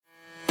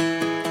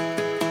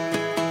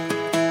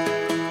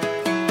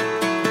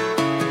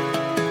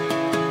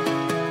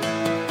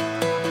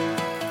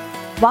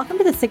Welcome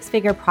to the Six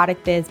Figure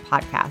Product Biz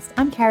podcast.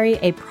 I'm Carrie,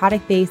 a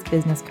product-based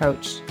business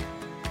coach.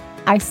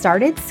 I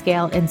started,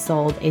 scaled, and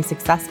sold a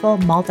successful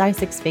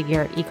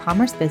multi-six-figure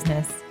e-commerce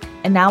business,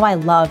 and now I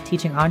love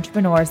teaching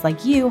entrepreneurs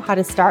like you how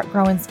to start,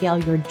 grow, and scale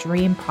your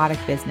dream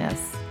product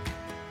business.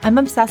 I'm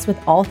obsessed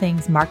with all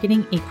things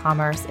marketing,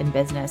 e-commerce, and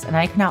business, and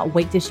I cannot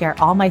wait to share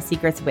all my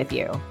secrets with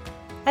you.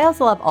 I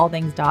also love all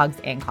things dogs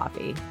and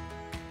coffee.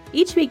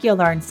 Each week, you'll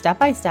learn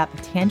step-by-step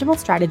tangible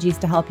strategies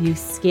to help you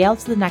scale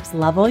to the next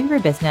level of your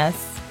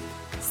business,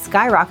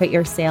 skyrocket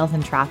your sales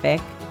and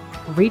traffic,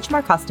 reach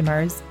more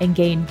customers, and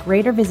gain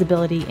greater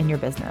visibility in your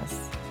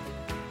business.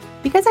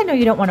 Because I know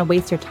you don't want to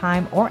waste your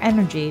time or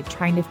energy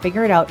trying to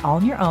figure it out all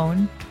on your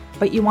own,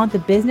 but you want the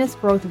business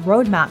growth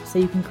roadmap so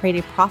you can create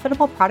a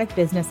profitable product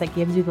business that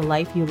gives you the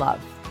life you love.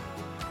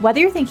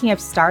 Whether you're thinking of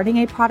starting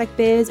a product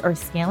biz or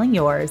scaling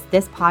yours,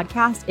 this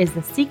podcast is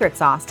the secret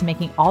sauce to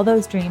making all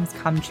those dreams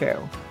come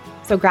true.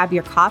 So grab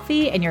your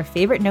coffee and your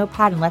favorite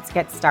notepad and let's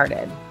get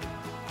started.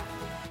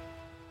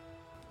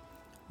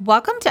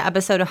 Welcome to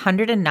episode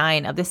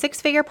 109 of the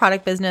Six Figure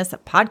Product Business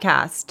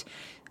podcast.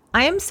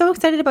 I am so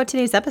excited about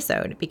today's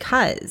episode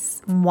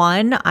because,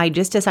 one, I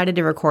just decided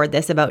to record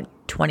this about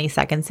 20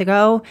 seconds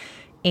ago,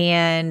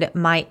 and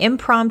my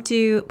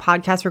impromptu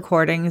podcast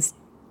recordings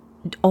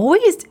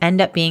always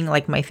end up being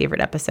like my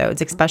favorite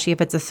episodes, especially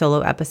if it's a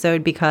solo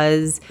episode,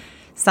 because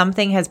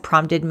something has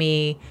prompted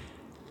me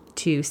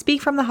to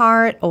speak from the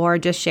heart or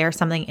just share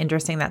something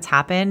interesting that's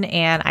happened.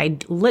 And I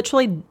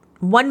literally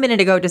 1 minute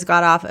ago just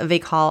got off of a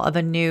call of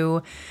a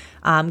new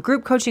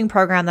group coaching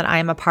program that I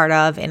am a part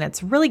of, and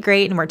it's really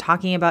great. And we're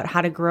talking about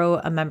how to grow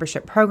a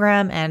membership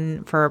program.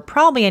 And for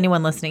probably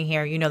anyone listening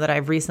here, you know that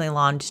I've recently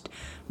launched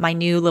my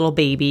new little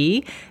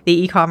baby, the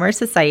E-commerce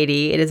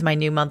Society. It is my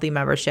new monthly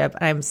membership.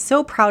 And I'm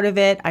so proud of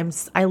it.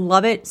 I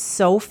love it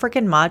so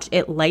freaking much.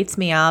 It lights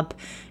me up.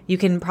 You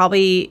can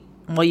probably,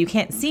 well, you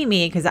can't see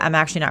me because I'm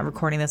actually not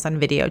recording this on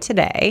video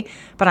today,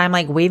 but I'm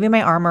like waving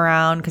my arm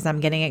around because I'm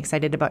getting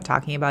excited about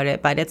talking about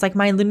it. But it's like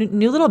my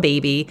new little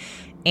baby.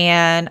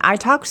 And I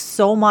talk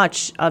so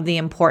much of the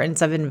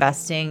importance of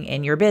investing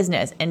in your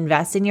business,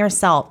 invest in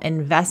yourself,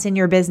 invest in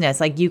your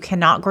business. Like, you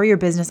cannot grow your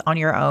business on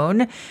your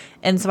own.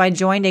 And so I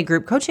joined a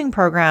group coaching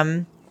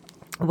program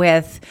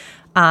with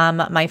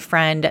my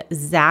friend,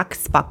 Zach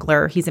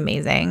Spuckler. He's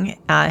amazing.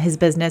 His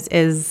business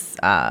is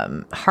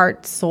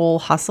Heart Soul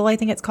Hustle, I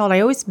think it's called.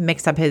 I always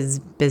mix up his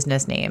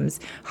business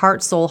names.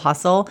 Heart Soul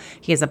Hustle.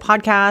 He has a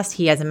podcast.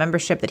 He has a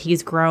membership that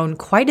he's grown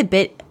quite a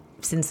bit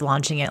since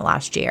launching it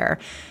last year.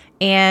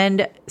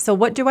 And so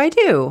what do?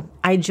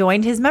 I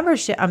joined his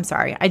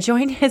I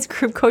joined his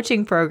group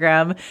coaching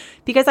program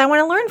because I want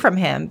to learn from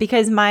him,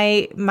 because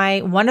my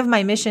one of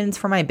my missions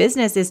for my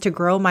business is to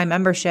grow my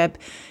membership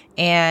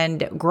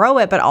and grow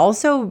it, but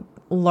also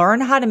learn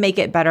how to make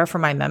it better for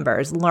my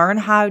members, learn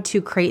how to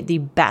create the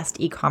best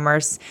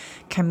e-commerce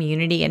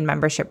community and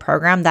membership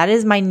program. That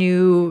is my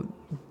new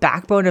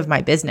backbone of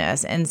my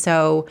business. And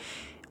so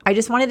I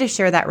just wanted to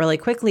share that really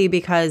quickly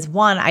because,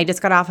 one, I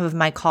just got off of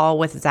my call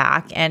with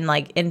Zach, and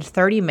like in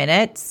 30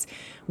 minutes,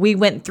 we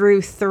went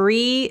through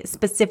 3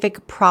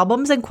 specific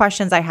problems and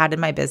questions I had in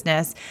my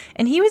business,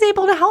 and he was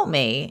able to help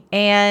me.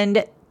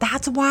 And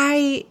that's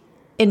why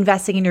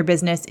investing in your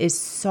business is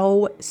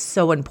so,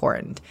 so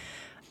important.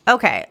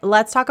 Okay,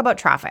 let's talk about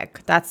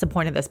traffic. That's the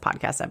point of this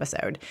podcast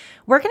episode.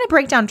 We're going to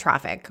break down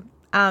traffic.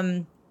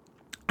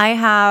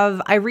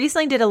 I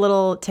recently did a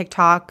little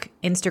TikTok,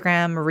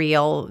 Instagram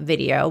reel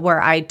video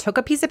where I took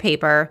a piece of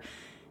paper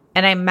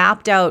and I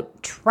mapped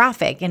out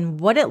traffic and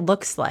what it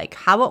looks like,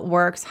 how it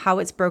works, how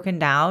it's broken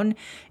down.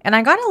 And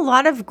I got a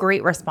lot of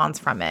great response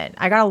from it.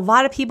 I got a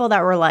lot of people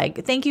that were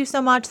like, thank you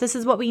so much. This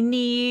is what we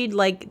need.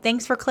 Like,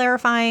 thanks for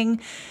clarifying.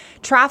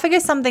 Traffic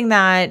is something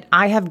that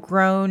I have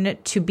grown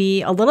to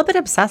be a little bit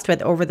obsessed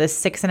with over the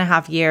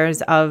 6.5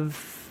 years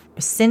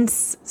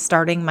since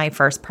starting my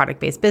first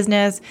product-based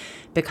business,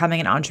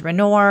 becoming an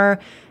entrepreneur.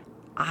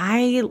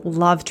 I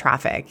love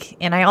traffic.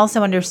 And I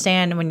also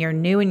understand when you're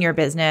new in your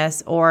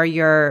business or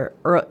you're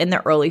in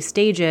the early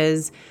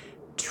stages,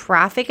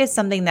 traffic is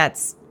something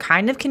that's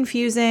kind of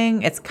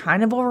confusing. It's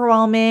kind of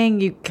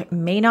overwhelming. You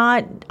may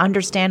not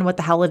understand what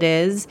the hell it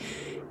is.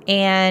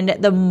 And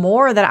the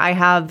more that I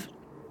have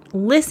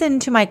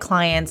listened to my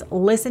clients,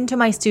 listened to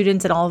my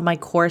students in all of my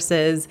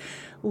courses,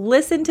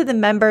 listen to the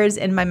members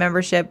in my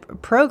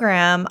membership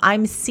program,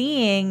 I'm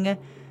seeing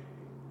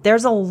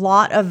there's a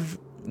lot of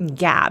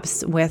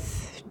gaps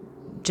with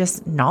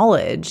just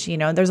knowledge. You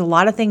know, there's a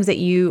lot of things that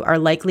you are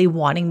likely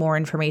wanting more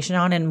information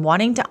on and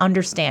wanting to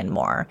understand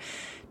more.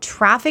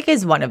 Traffic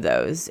is one of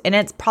those. And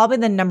it's probably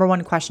the number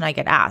one question I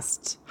get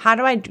asked. How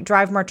do I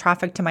drive more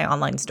traffic to my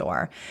online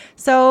store?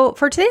 So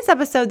for today's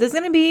episode, this is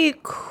going to be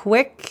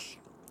quick,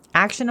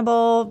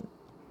 actionable.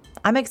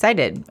 I'm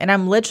excited. And I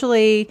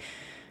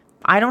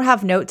don't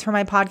have notes for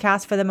my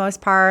podcast for the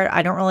most part.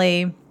 I don't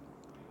really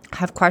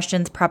have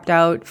questions prepped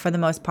out for the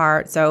most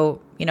part. So,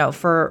 you know,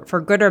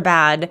 for good or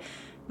bad,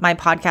 my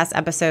podcast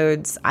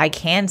episodes, I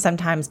can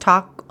sometimes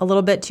talk a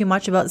little bit too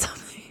much about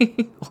something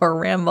or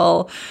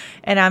ramble.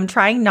 And I'm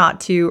trying not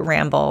to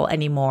ramble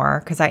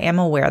anymore because I am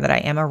aware that I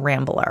am a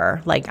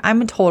rambler. Like,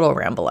 I'm a total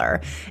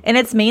rambler. And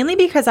it's mainly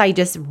because I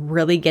just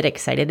really get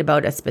excited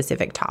about a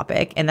specific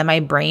topic. And then my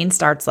brain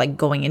starts like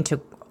going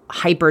into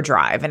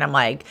hyperdrive. And I'm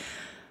like,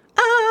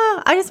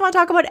 I just want to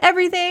talk about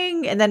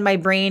everything. And then my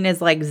brain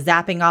is like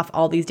zapping off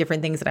all these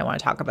different things that I want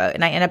to talk about.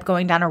 And I end up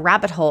going down a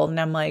rabbit hole. And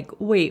I'm like,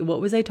 wait,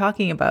 what was I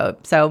talking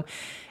about? So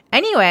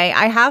anyway,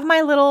 I have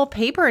my little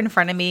paper in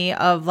front of me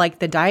of like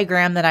the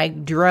diagram that I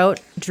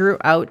drew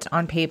out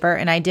on paper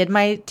and I did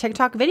my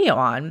TikTok video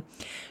on.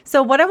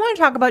 So what I want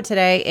to talk about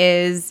today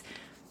is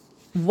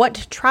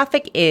what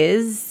traffic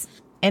is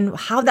and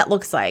how that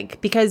looks like.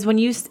 Because when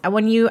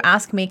you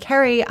ask me,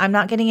 Carrie, I'm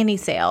not getting any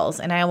sales,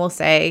 and I will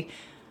say,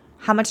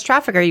 how much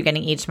traffic are you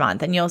getting each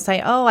month? And you'll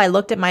say, oh, I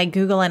looked at my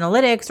Google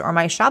Analytics or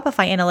my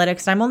Shopify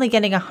Analytics, and I'm only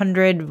getting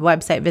 100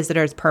 website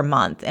visitors per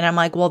month. And I'm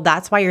like, well,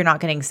 that's why you're not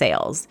getting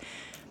sales.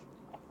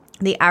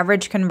 The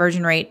average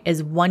conversion rate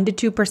is 1%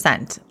 to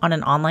 2% on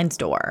an online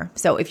store.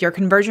 So if your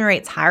conversion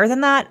rate's higher than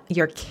that,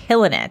 you're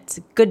killing it.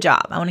 Good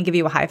job. I want to give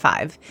you a high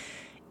five.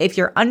 If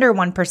you're under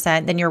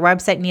 1%, then your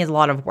website needs a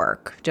lot of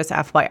work, just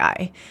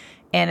FYI.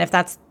 And if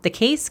that's the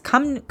case,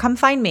 come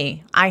find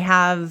me. I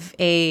have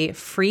a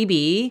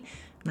freebie.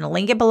 I'm going to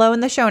link it below in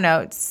the show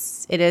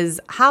notes. It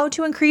is how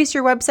to increase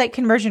your website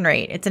conversion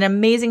rate. It's an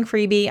amazing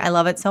freebie. I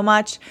love it so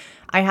much.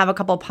 I have a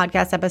couple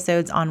podcast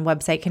episodes on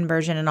website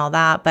conversion and all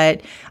that,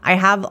 but I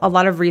have a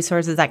lot of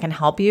resources that can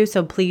help you.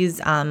 So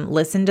please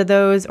listen to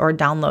those or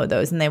download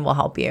those and they will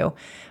help you.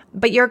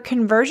 But your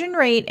conversion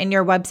rate and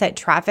your website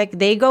traffic,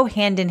 they go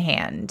hand in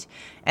hand.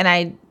 And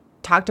I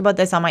talked about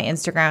this on my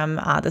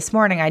Instagram this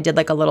morning. I did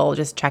like a little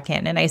just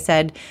check-in and I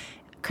said,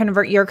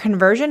 your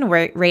conversion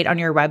rate on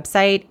your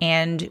website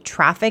and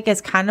traffic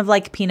is kind of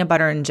like peanut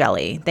butter and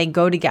jelly. They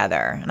go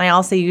together. And I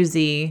also use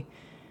the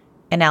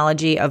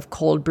analogy of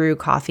cold brew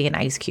coffee and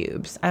ice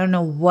cubes. I don't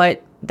know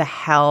what the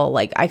hell,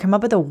 like I come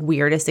up with the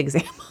weirdest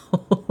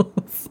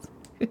examples.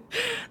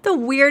 The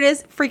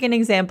weirdest freaking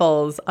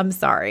examples. I'm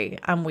sorry.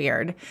 I'm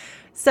weird.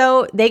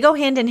 So they go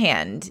hand in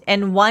hand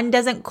and one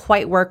doesn't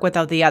quite work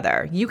without the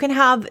other. You can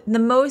have the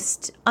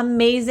most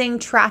amazing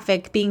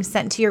traffic being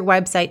sent to your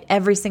website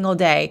every single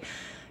day.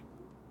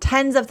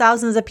 Tens of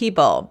thousands of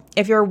people.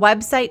 If your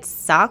website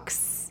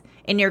sucks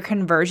and your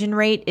conversion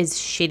rate is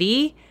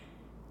shitty,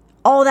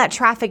 all that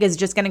traffic is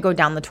just going to go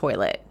down the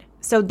toilet.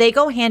 So they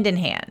go hand in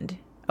hand,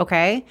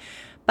 okay?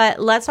 But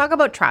let's talk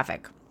about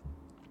traffic.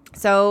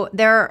 So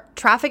their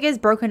traffic is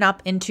broken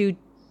up into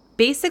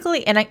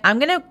basically, and I'm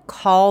going to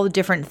call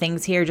different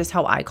things here just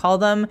how I call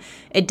them.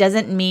 It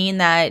doesn't mean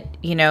that,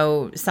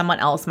 someone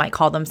else might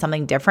call them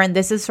something different.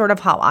 This is sort of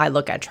how I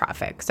look at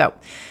traffic. So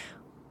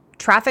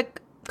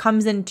traffic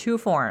comes in two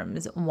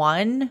forms.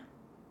 One,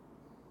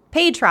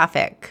 paid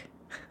traffic.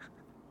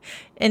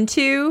 And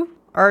two,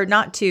 or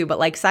not two, but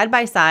like side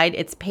by side,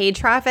 it's paid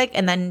traffic.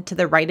 And then to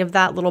the right of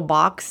that little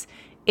box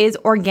is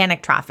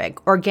organic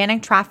traffic.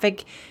 Organic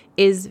traffic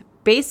is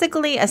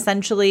basically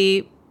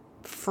essentially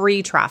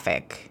free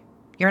traffic.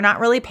 You're not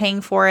really paying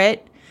for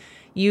it.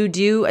 You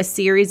do a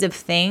series of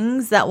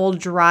things that will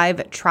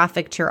drive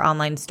traffic to your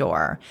online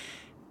store.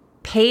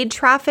 Paid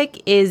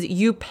traffic is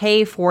you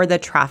pay for the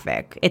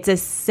traffic. It's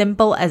as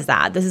simple as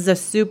that. This is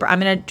I'm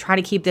going to try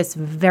to keep this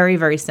very,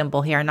 very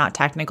simple here, not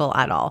technical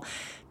at all.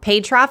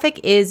 Paid traffic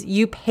is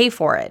you pay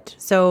for it.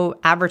 So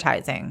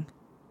advertising.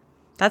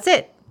 That's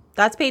it.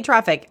 That's paid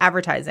traffic,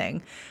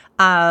 advertising.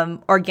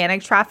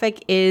 Organic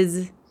traffic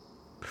is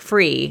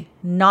free,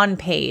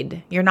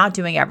 non-paid. You're not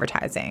doing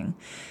advertising.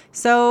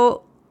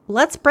 So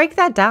let's break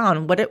that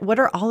down. What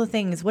are all the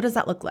things? What does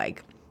that look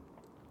like?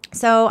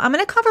 So I'm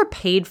going to cover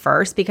paid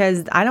first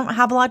because I don't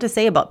have a lot to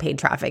say about paid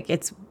traffic.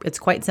 It's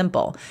quite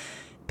simple.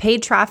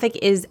 Paid traffic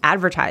is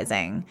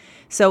advertising.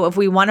 So if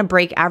we want to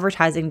break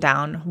advertising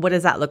down, what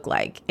does that look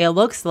like? It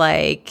looks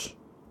like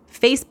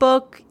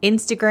Facebook,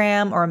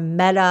 Instagram, or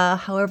Meta,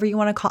 however you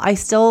want to call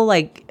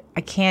it.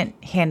 I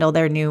can't handle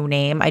their new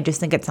name. I just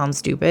think it sounds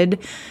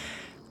stupid.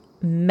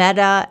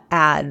 Meta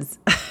ads,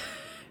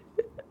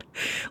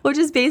 which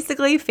is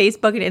basically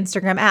Facebook and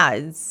Instagram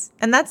ads.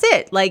 And that's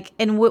it.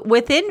 And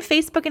within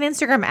Facebook and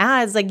Instagram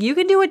ads, you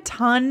can do a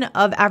ton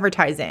of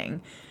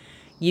advertising.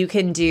 You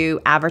can do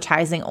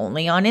advertising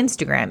only on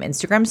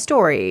Instagram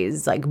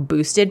stories,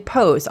 boosted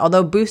posts,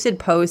 although boosted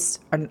posts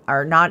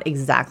are not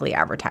exactly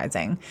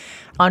advertising.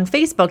 On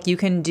Facebook, you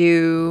can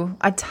do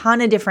a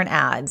ton of different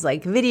ads,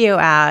 like video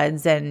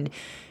ads and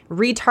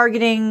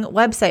retargeting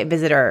website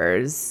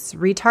visitors.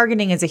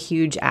 Retargeting is a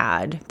huge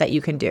ad that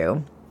you can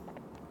do.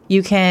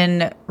 You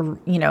can,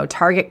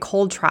 target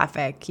cold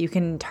traffic. You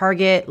can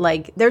target,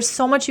 there's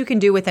so much you can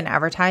do within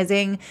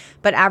advertising,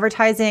 but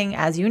advertising,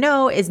 as you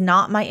know, is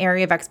not my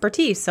area of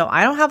expertise. So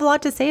I don't have a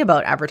lot to say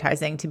about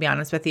advertising, to be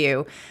honest with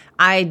you.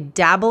 I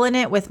dabble in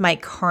it with my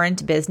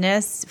current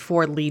business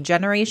for lead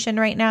generation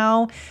right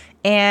now.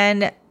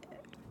 And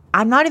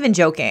I'm not even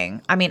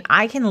joking. I mean,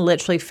 I can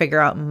literally figure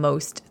out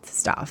most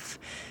stuff.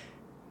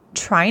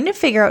 Trying to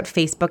figure out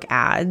Facebook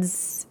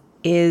ads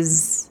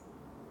is...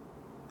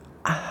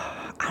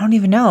 I don't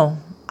even know.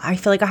 I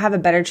feel like I have a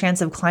better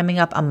chance of climbing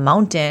up a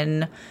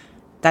mountain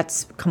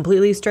that's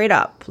completely straight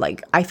up.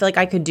 Like, I feel like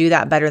I could do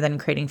that better than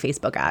creating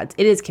Facebook ads.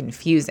 It is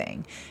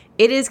confusing.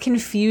 It is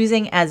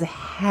confusing as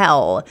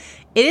hell.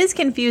 It is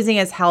confusing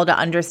as hell to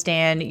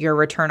understand your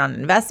return on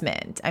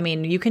investment. I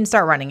mean, you can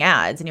start running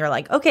ads and you're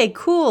like, okay,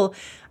 cool.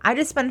 I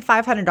just spent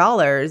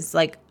 $500.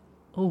 Like,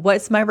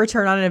 what's my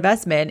return on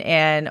investment?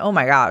 And oh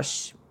my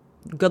gosh,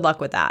 good luck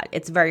with that.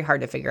 It's very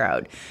hard to figure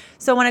out.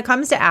 So when it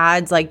comes to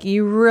ads, like,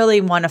 you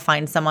really want to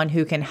find someone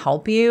who can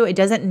help you. It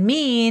doesn't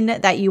mean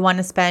that you want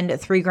to spend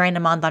 $3,000 a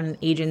month on an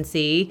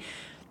agency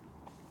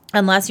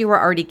unless you were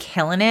already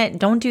killing it.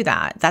 Don't do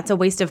that. That's a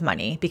waste of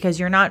money because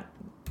you're not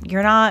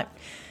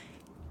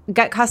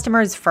get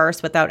customers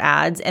first without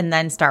ads and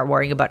then start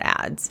worrying about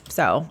ads.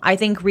 So I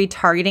think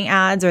retargeting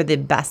ads are the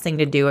best thing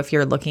to do if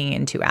you're looking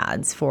into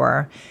ads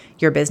for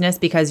your business,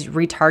 because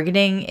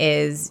retargeting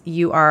is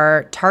you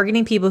are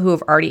targeting people who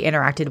have already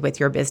interacted with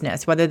your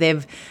business, whether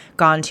they've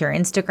gone to your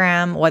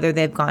Instagram, whether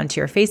they've gone to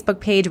your Facebook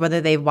page, whether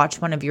they've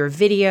watched one of your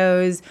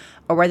videos,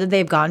 or whether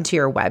they've gone to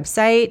your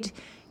website.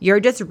 You're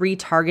just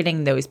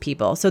retargeting those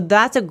people. So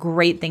that's a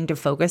great thing to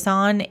focus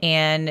on.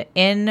 And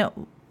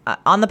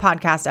on the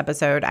podcast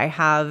episode, I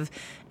have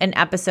an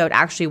episode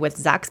actually with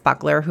Zach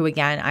Spuckler, who,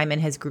 again, I'm in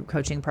his group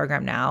coaching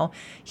program now.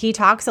 He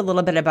talks a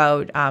little bit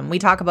about,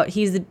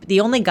 he's the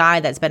only guy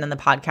that's been in the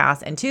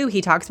podcast. And 2,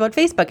 he talks about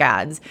Facebook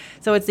ads.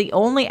 So it's the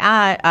only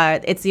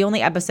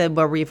episode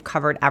where we've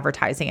covered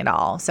advertising at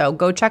all. So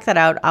go check that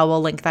out. I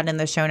will link that in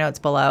the show notes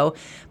below.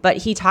 But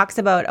he talks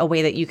about a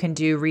way that you can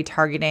do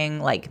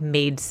retargeting, like,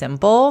 made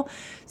simple.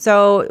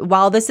 So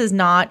while this is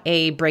not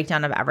a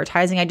breakdown of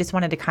advertising, I just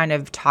wanted to kind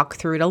of talk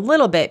through it a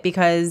little bit,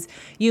 because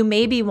you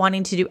may be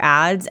wanting to do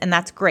ads, and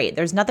that's great.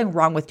 There's nothing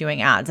wrong with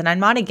doing ads, and I'm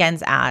not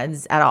against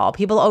ads at all.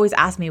 People always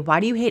ask me, why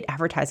do you hate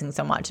advertising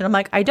so much? And I'm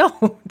like, I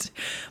don't.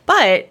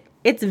 But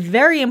it's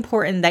very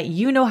important that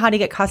you know how to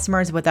get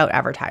customers without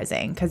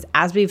advertising, because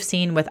as we've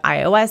seen with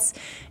iOS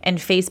and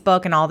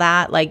Facebook and all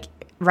that, like,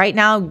 right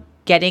now,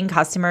 getting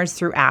customers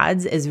through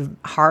ads is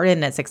hard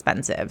and it's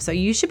expensive. So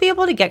you should be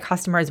able to get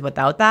customers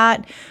without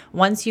that.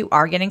 Once you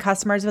are getting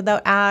customers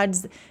without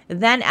ads,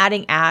 then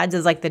adding ads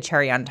is like the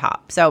cherry on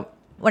top. So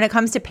when it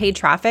comes to paid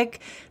traffic,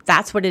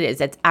 that's what it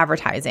is. It's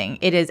advertising.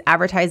 It is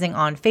advertising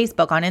on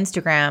Facebook, on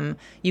Instagram.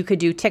 You could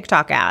do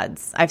TikTok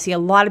ads. I've seen a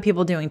lot of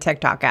people doing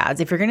TikTok ads.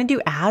 If you're going to do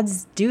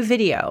ads, do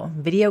video.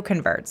 Video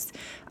converts.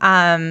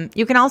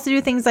 You can also do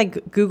things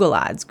like Google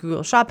ads,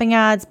 Google shopping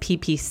ads,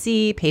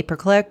 PPC,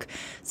 pay-per-click.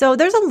 So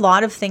there's a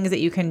lot of things that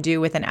you can do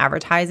with an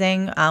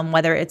advertising,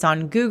 whether it's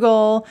on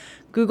Google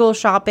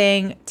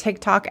shopping,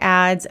 TikTok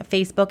ads,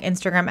 Facebook,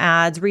 Instagram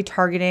ads,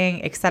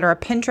 retargeting, etc.,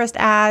 Pinterest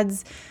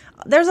ads.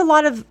 There's a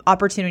lot of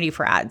opportunity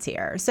for ads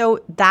here. So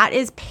that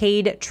is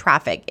paid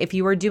traffic. If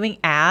you are doing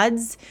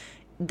ads,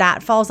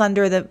 that falls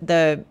under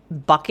the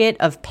bucket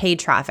of paid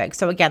traffic.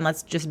 So again,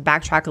 let's just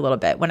backtrack a little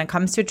bit. When it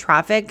comes to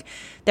traffic,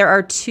 there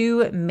are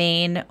 2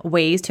 main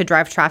ways to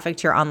drive traffic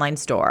to your online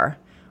store.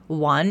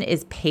 One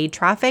is paid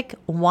traffic.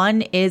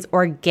 One is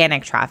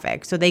organic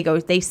traffic. So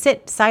they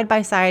sit side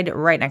by side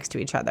right next to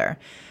each other.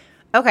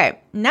 Okay,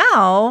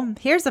 now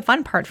here's the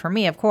fun part for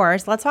me, of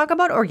course. Let's talk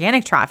about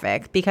organic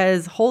traffic,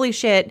 because holy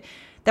shit,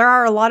 there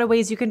are a lot of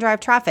ways you can drive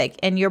traffic,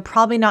 and you're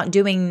probably not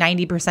doing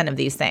 90% of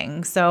these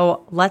things.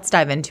 So let's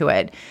dive into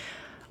it.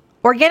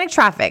 Organic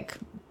traffic.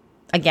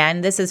 Again,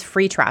 this is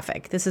free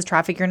traffic. This is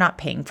traffic you're not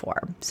paying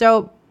for.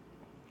 So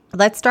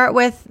let's start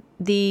with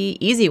the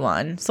easy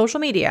one, social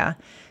media.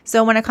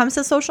 So when it comes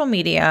to social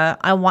media,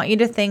 I want you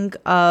to think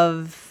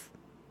of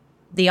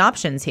the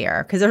options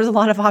here, because there's a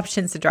lot of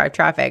options to drive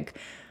traffic.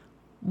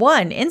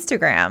 1,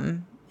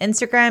 Instagram.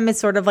 Instagram is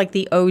sort of like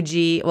the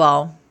OG.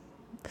 Well,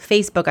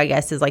 Facebook, I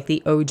guess, is like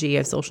the OG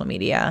of social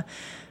media.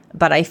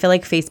 But I feel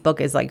like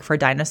Facebook is like for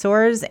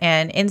dinosaurs,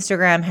 and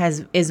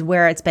Instagram is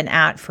where it's been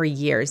at for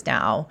years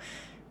now.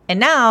 And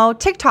now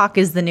TikTok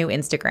is the new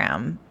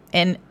Instagram.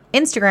 And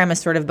Instagram is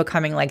sort of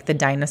becoming like the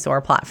dinosaur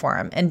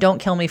platform. And don't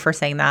kill me for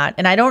saying that.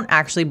 And I don't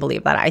actually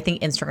believe that. I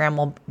think Instagram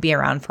will be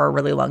around for a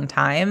really long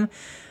time.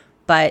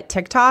 But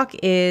TikTok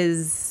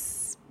is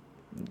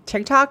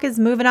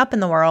moving up in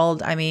the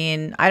world. I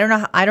mean, I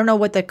don't know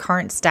what the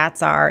current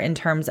stats are in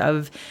terms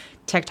of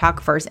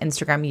TikTok versus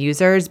Instagram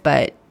users,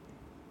 but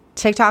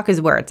TikTok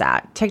is where it's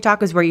at.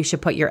 TikTok is where you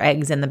should put your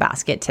eggs in the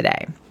basket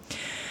today,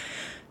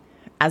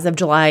 as of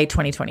July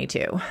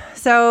 2022.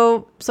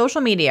 So social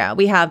media,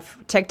 we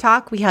have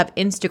TikTok, we have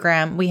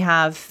Instagram, we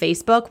have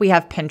Facebook, we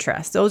have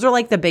Pinterest. Those are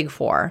like the big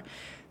 4.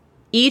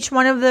 Each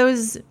one of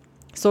those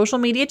social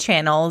media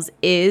channels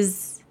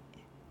is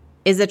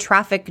a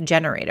traffic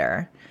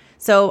generator.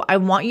 So I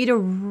want you to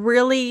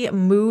really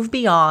move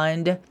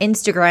beyond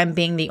Instagram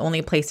being the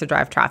only place to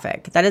drive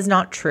traffic. That is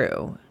not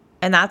true.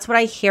 And that's what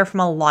I hear from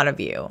a lot of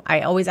you.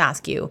 I always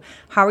ask you,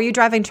 how are you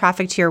driving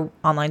traffic to your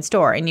online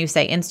store? And you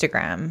say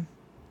Instagram.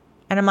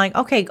 And I'm like,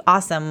 okay,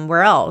 awesome.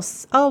 Where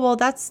else? Oh, well,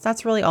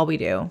 that's really all we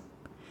do.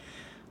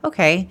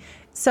 Okay.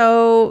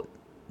 So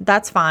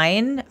that's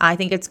fine. I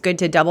think it's good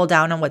to double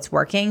down on what's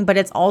working, but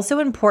it's also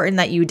important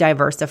that you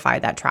diversify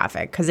that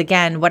traffic. Because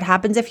again, what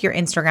happens if your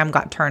Instagram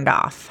got turned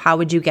off? How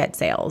would you get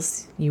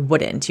sales? You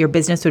wouldn't. Your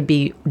business would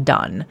be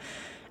done.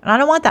 And I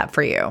don't want that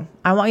for you.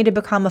 I want you to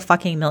become a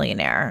fucking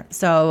millionaire.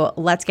 So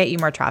let's get you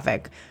more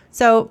traffic.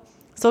 So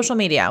social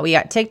media, we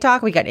got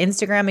TikTok, we got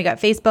Instagram, we got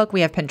Facebook,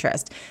 we have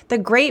Pinterest. The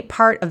great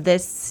part of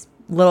this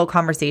little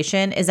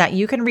conversation is that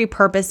you can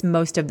repurpose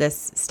most of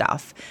this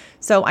stuff.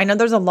 So I know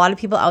there's a lot of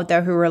people out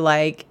there who are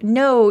like,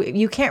 no,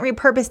 you can't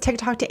repurpose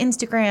TikTok to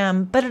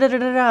Instagram.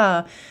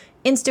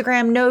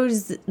 Instagram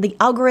knows the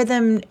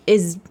algorithm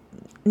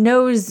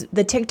knows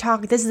the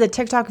TikTok. This is a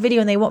TikTok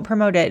video and they won't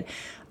promote it.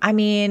 I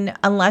mean,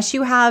 unless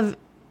you have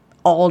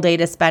all day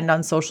to spend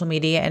on social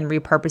media and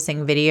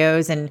repurposing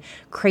videos and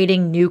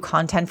creating new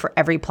content for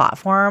every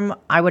platform,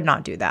 I would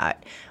not do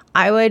that.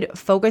 I would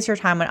focus your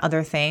time on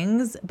other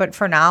things. But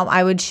for now,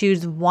 I would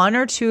choose one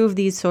or two of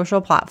these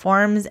social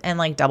platforms and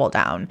like double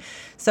down.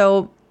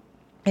 So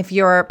if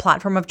your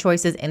platform of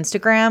choice is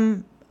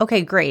Instagram,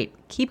 okay, great.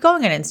 Keep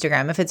going on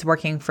Instagram if it's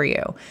working for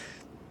you.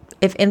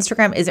 If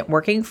Instagram isn't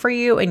working for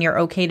you and you're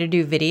okay to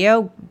do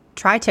video,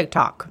 try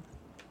TikTok.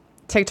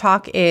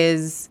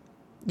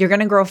 You're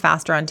going to grow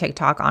faster on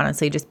TikTok,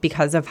 honestly, just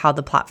because of how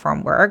the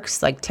platform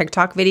works. Like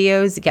TikTok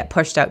videos get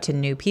pushed out to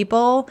new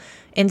people.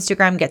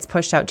 Instagram gets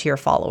pushed out to your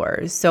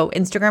followers. So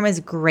Instagram is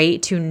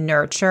great to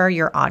nurture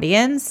your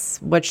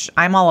audience, which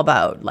I'm all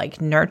about. Like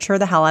nurture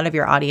the hell out of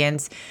your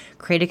audience,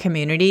 create a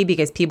community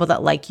because people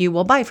that like you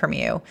will buy from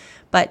you.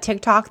 But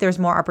TikTok, there's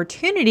more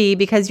opportunity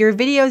because your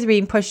videos are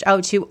being pushed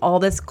out to all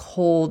this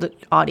cold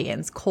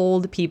audience,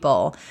 cold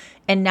people.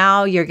 And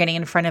now you're getting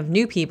in front of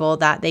new people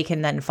that they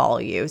can then follow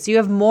you. So you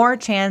have more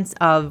chance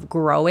of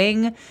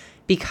growing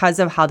because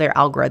of how their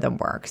algorithm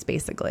works,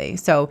 basically.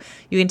 So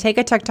you can take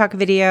a TikTok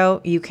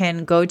video, you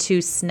can go to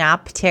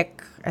Snaptik,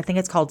 I think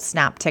it's called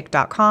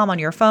snaptik.com on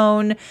your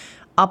phone,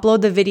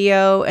 upload the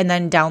video and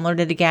then download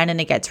it again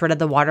and it gets rid of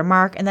the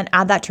watermark and then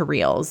add that to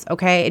Reels,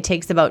 okay? It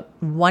takes about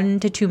 1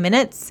 to 2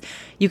 minutes.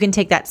 You can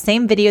take that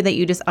same video that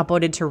you just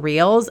uploaded to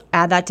Reels,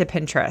 add that to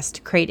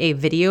Pinterest, create a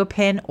video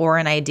pin or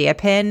an idea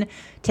pin.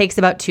 Takes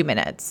about 2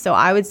 minutes. So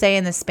I would say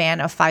in the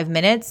span of 5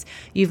 minutes,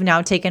 you've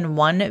now taken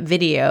one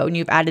video and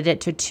you've added it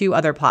to 2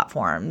 other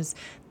platforms.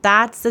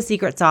 That's the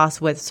secret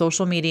sauce with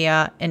social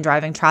media and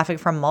driving traffic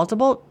from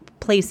multiple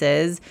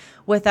places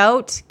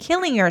without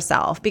killing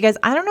yourself. Because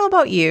I don't know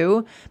about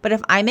you, but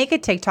if I make a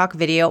TikTok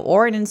video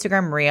or an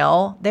Instagram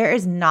reel, there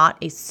is not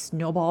a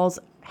snowball's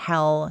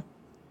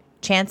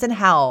chance in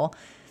hell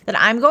that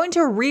I'm going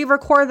to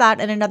re-record that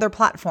in another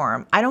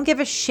platform. I don't give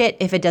a shit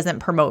if it doesn't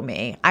promote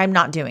me. I'm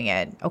not doing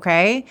it,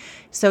 okay?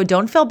 So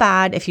don't feel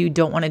bad if you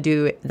don't want to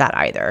do that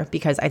either,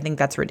 because I think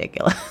that's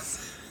ridiculous.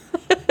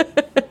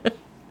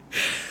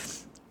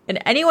 And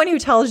anyone who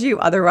tells you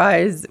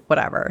otherwise,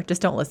 whatever,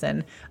 just don't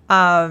listen.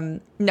 No,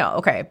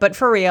 okay. But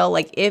for real,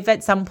 like if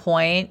at some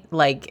point,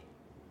 like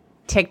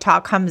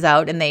TikTok comes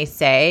out and they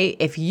say,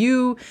 if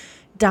you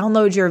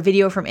download your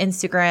video from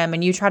Instagram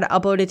and you try to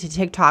upload it to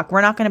TikTok,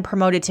 we're not going to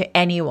promote it to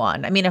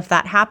anyone. I mean, if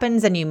that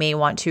happens, then you may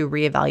want to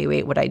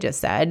reevaluate what I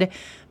just said.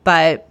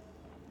 But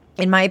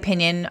in my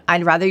opinion,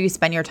 I'd rather you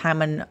spend your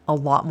time on a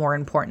lot more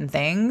important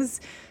things.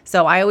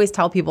 So I always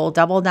tell people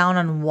double down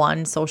on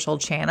one social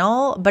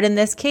channel. But in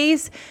this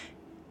case,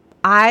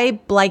 I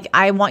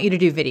want you to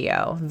do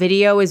video.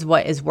 Video is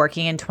what is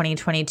working in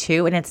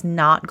 2022 and it's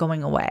not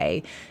going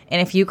away.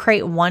 And if you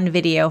create one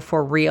video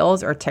for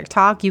Reels or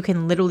TikTok, you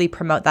can literally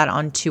promote that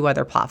on 2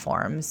 other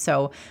platforms.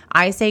 So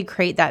I say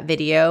create that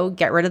video,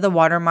 get rid of the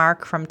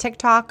watermark from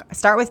TikTok,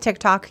 start with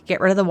TikTok, get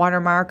rid of the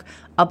watermark,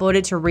 upload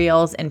it to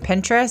Reels and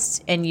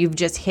Pinterest, and you've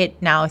just hit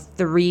now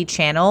 3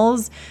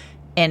 channels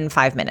in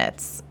 5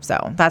 minutes.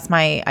 So that's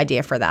my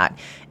idea for that.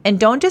 And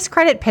don't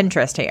discredit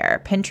Pinterest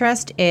here.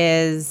 Pinterest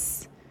is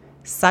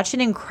such an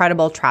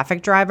incredible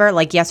traffic driver.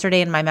 Like yesterday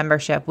in my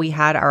membership, we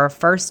had our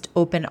first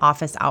open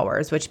office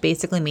hours, which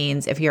basically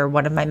means if you're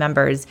one of my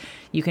members,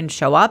 you can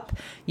show up,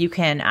 you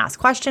can ask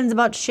questions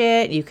about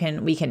shit,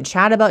 we can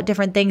chat about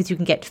different things, you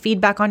can get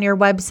feedback on your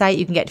website,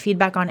 you can get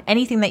feedback on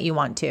anything that you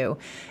want to.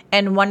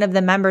 And one of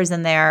the members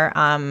in there,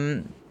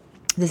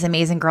 this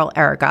amazing girl,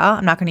 Erica.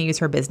 I'm not going to use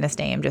her business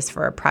name just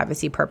for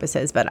privacy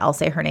purposes, but I'll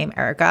say her name,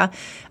 Erica.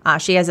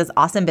 She has this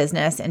awesome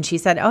business. And she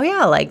said, oh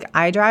yeah, like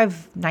I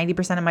drive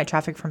 90% of my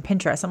traffic from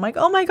Pinterest. I'm like,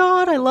 oh my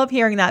God, I love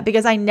hearing that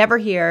because I never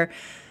hear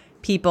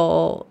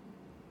people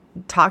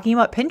talking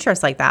about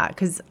Pinterest like that.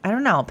 Cause I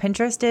don't know,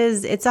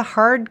 it's a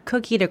hard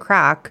cookie to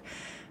crack.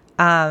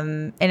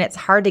 And it's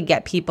hard to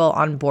get people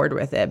on board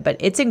with it, but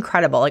it's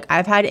incredible. Like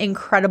I've had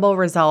incredible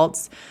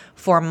results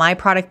for my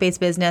product-based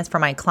business, for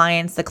my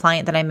clients, the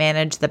client that I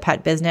manage, the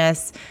pet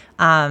business.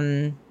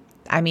 I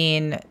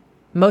mean,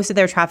 most of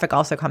their traffic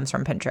also comes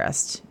from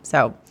Pinterest.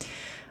 So,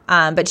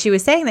 but she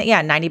was saying that,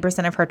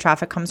 90% of her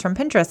traffic comes from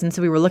Pinterest. And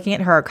so we were looking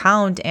at her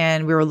account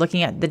and we were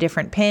looking at the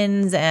different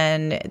pins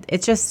and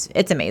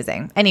it's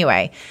amazing.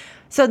 Anyway,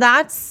 so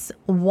that's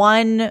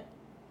one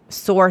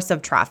source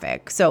of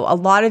traffic. So a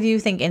lot of you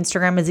think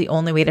Instagram is the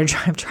only way to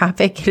drive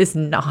traffic. It is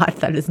not.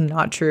 That is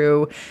not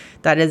true.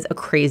 That is a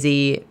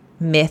crazy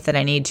myth that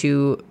I need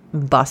to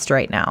bust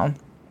right now.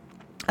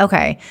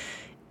 Okay.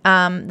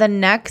 The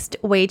next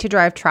way to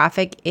drive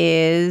traffic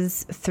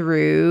is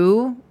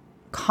through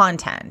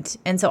content.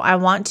 And so I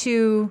want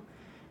to,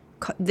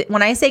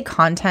 when I say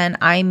content,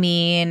 I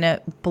mean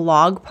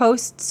blog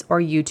posts or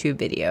YouTube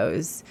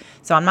videos.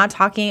 So I'm not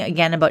talking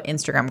again about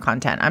Instagram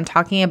content. I'm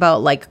talking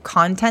about like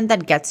content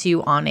that gets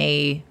you on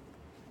a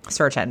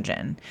search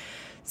engine.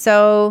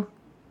 So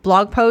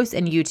blog posts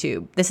and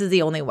YouTube. This is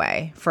the only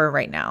way for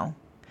right now.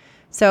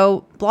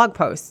 So blog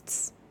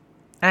posts.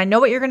 And I know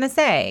what you're going to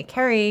say,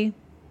 Carrie,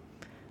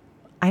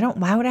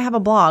 why would I have a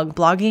blog?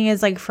 Blogging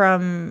is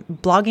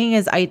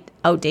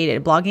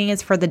outdated. Blogging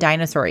is for the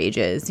dinosaur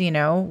ages,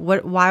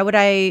 why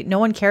would no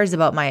one cares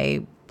about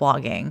my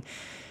blogging.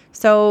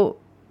 So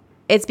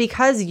it's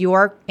because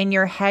in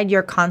your head,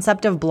 your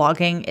concept of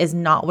blogging is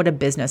not what a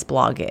business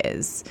blog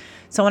is.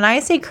 So when I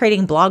say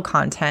creating blog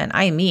content,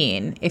 I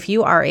mean, if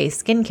you are a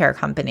skincare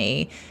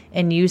company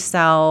and you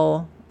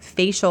sell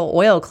facial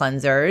oil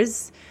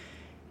cleansers,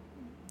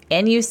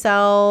 and you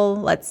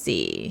sell,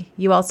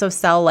 you also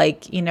sell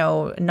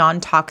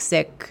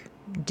non-toxic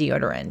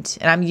deodorant.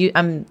 And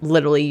I'm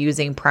literally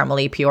using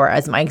Primarily Pure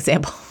as my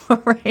example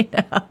right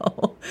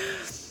now.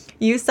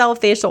 You sell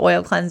facial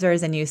oil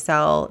cleansers and you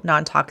sell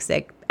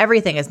non-toxic.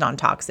 Everything is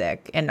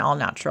non-toxic and all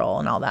natural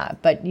and all that.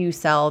 But you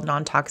sell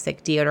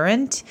non-toxic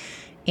deodorant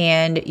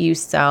and you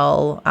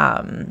sell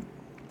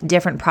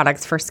different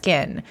products for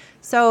skin.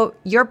 So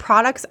your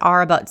products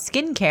are about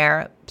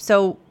skincare.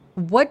 So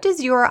what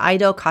does your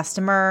ideal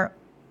customer,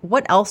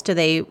 what do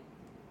they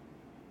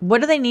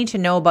need to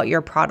know about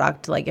your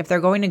product? Like if they're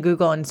going to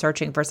Google and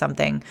searching for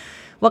something,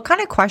 what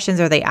kind of questions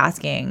are they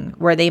asking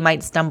where they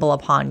might stumble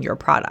upon your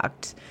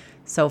product?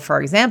 So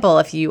for example,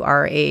 if you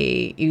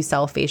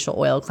sell facial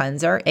oil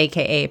cleanser,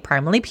 AKA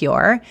Primarily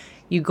Pure,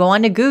 you go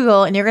onto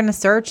Google and you're going to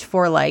search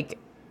for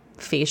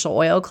facial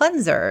oil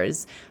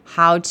cleansers,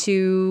 how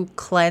to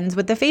cleanse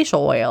with the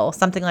facial oil,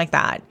 something like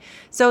that.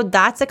 So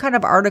that's the kind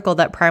of article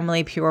that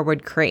Primarily Pure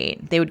would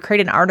create. They would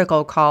create an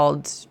article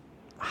called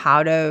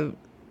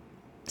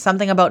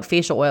something about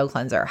facial oil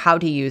cleanser, how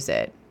to use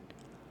it,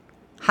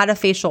 how to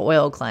facial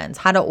oil cleanse,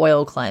 how to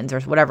oil cleanse, or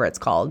whatever it's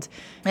called.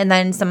 And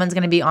then someone's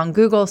going to be on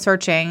Google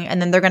searching,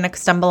 and then they're going to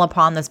stumble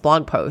upon this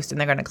blog post,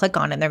 and they're going to click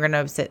on it, and they're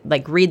going to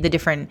read the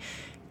different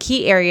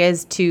key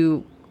areas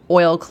to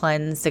oil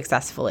cleanse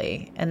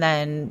successfully. And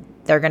then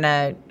they're going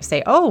to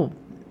say, oh,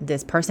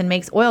 this person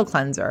makes oil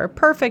cleanser.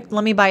 Perfect.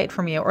 Let me buy it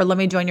from you, or let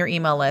me join your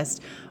email list,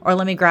 or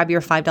let me grab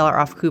your $5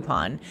 off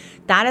coupon.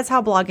 That is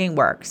how blogging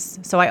works.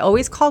 So I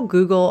always call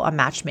Google a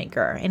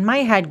matchmaker. In my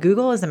head,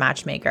 Google is a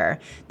matchmaker.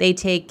 They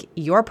take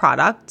your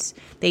product,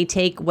 they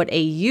take what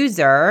a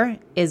user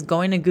is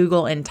going to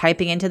Google and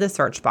typing into the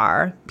search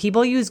bar.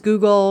 People use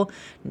Google.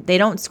 They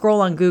don't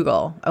scroll on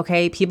Google.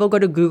 Okay. People go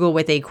to Google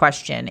with a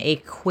question, a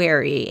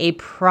query, a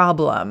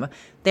problem.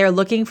 They're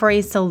looking for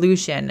a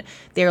solution.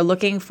 They're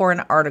looking for an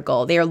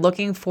article. They're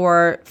looking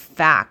for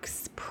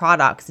facts,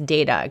 products,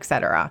 data,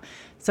 etc.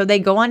 So they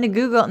go onto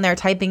Google and they're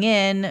typing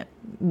in,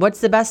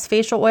 what's the best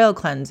facial oil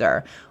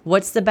cleanser?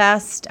 What's the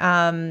best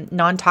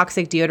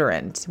non-toxic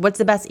deodorant? What's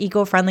the best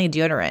eco-friendly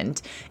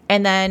deodorant?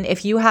 And then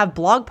if you have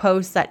blog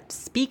posts that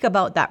speak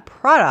about that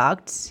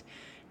product,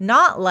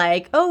 not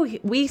like, oh,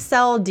 we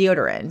sell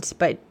deodorant,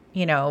 but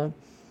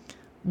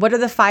what are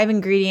the 5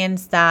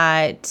 ingredients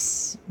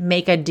that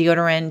make a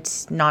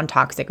deodorant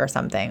non-toxic or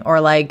something? Or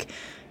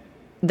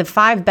the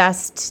 5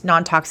 best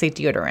non-toxic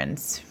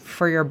deodorants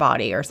for your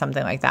body or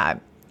something like that.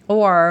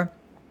 Or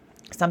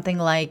something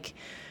like,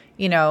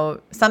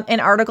 an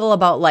article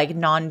about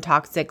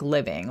non-toxic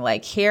living.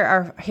 Here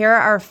are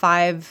our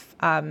 5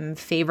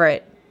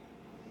 favorite,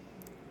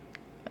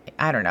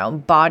 I don't know,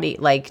 body,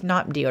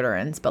 not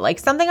deodorants, but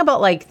something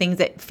about things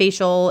that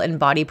facial and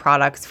body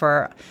products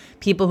for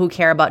people who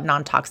care about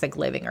non-toxic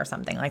living or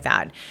something like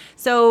that.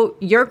 So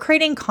you're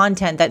creating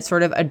content that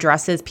sort of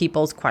addresses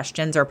people's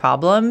questions or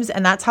problems,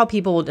 and that's how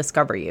people will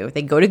discover you.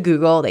 They go to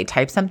Google, they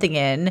type something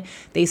in,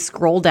 they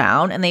scroll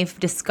down, and they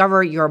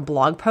discover your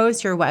blog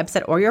post, your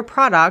website, or your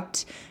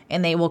product,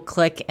 and they will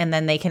click, and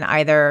then they can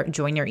either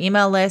join your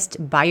email list,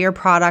 buy your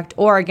product,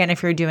 or again,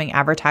 if you're doing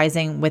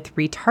advertising with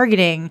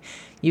retargeting,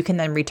 you can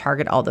then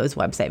retarget all those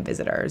website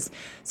visitors.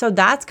 So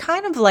that's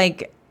kind of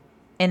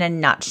in a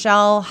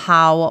nutshell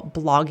how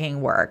blogging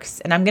works.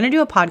 And I'm going to do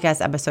a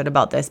podcast episode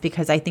about this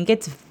because I think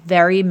it's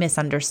very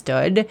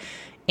misunderstood.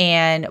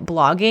 And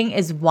blogging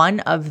is one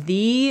of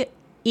the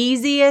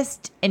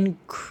easiest and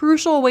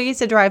crucial ways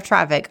to drive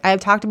traffic. I have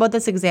talked about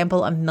this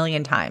example a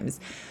million times.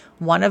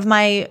 One of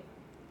my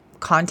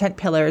content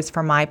pillars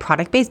for my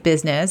product-based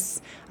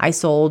business, I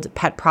sold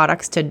pet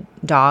products to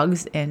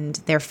dogs and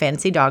their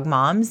fancy dog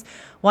moms.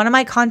 One of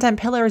my content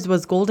pillars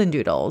was Golden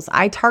Doodles.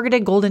 I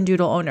targeted Golden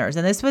Doodle owners,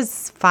 and this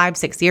was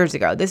 5-6 years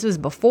ago. This was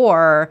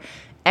before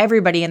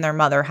everybody and their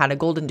mother had a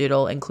golden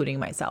doodle, including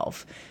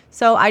myself.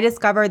 So I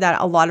discovered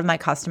that a lot of my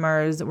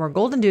customers were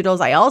golden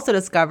doodles. I also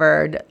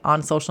discovered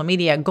on social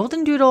media,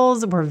 golden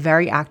doodles were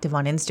very active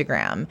on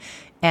Instagram.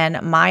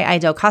 And my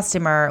ideal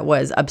customer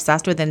was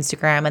obsessed with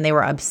Instagram, and they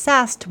were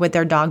obsessed with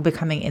their dog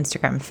becoming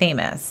Instagram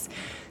famous.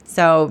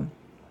 So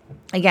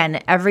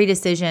again, every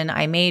decision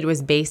I made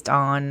was based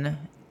on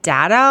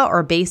data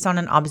or based on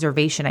an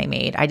observation I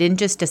made. I didn't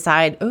just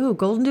decide, oh,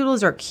 golden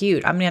doodles are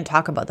cute, I'm going to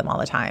talk about them all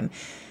the time.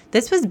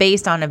 This was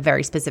based on a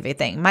very specific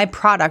thing. My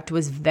product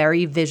was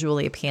very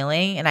visually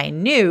appealing, and I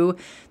knew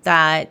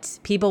that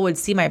people would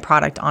see my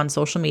product on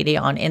social media,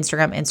 on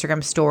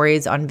Instagram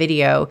stories, on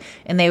video,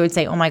 and they would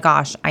say, oh my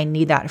gosh, I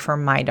need that for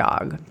my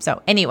dog.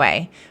 So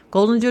anyway,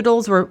 golden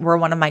doodles were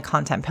one of my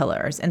content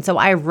pillars. And so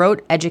I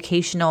wrote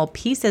educational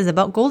pieces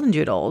about golden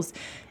doodles.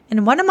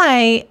 And one of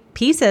my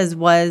pieces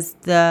was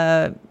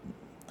I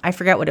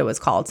forget what it was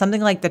called,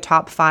 something like the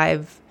top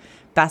 5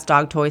 best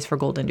dog toys for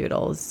golden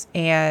doodles.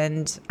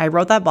 And I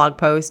wrote that blog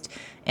post,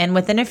 and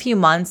within a few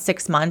months,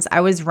 6 months,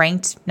 I was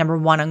ranked number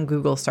 1 on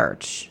Google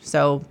search.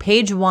 So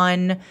page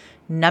 1,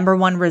 number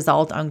 1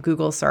 result on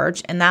Google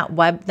search. And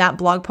that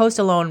blog post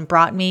alone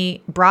brought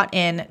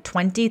in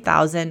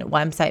 20,000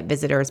 website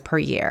visitors per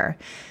year.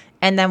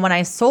 And then when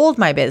I sold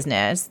my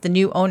business, the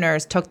new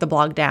owners took the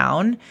blog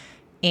down,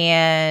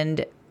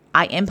 and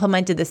I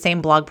implemented the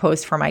same blog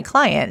post for my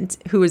client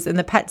who was in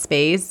the pet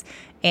space.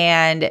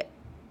 And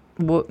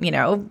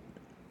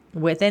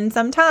within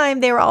some time,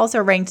 they were also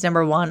ranked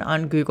number 1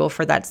 on Google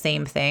for that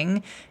same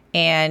thing.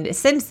 And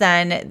since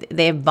then,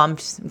 they've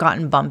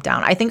gotten bumped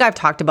down. I think I've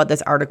talked about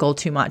this article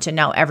too much, and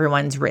now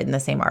everyone's written the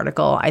same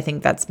article. I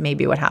think that's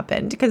maybe what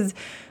happened, because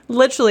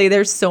literally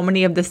there's so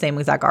many of the same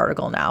exact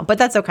article now. But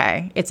that's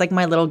okay. It's like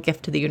my little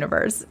gift to the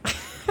universe.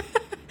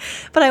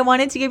 But I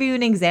wanted to give you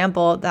an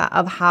example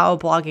of how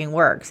blogging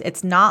works.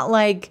 It's not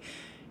like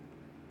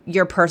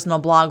your personal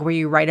blog where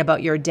you write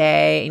about your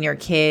day and your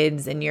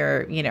kids and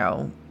your,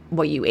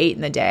 what you ate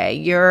in the day.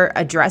 You're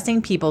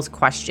addressing people's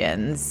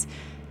questions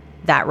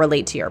that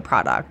relate to your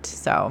product.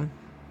 So,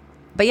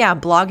 but yeah,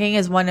 blogging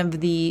is one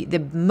of the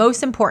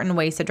most important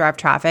ways to drive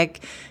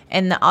traffic.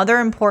 And the other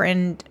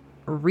important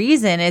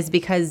reason is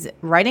because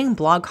writing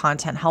blog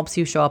content helps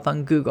you show up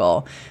on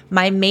Google.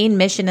 My main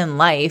mission in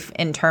life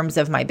in terms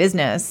of my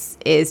business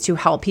is to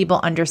help people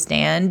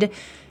understand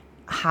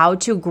how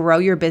to grow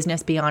your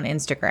business beyond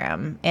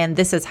Instagram. And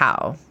this is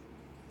how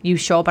you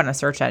show up on a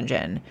search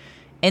engine.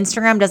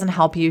 Instagram doesn't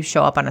help you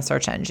show up on a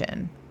search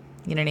engine.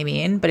 You know what I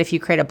mean? But if you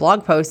create a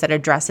blog post that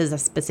addresses a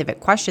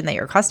specific question that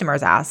your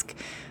customers ask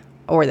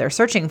or they're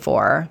searching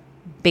for,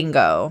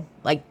 bingo.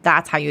 Like,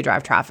 that's how you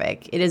drive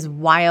traffic. It is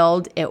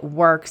wild. It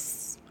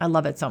works. I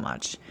love it so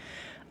much.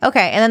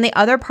 Okay, and then the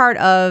other part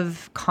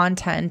of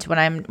content when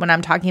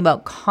I'm talking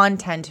about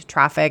content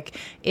traffic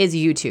is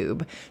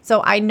YouTube.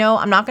 So I know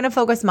I'm not going to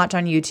focus much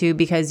on YouTube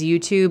because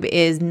YouTube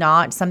is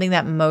not something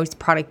that most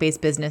product-based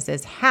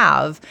businesses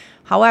have.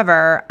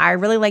 However, I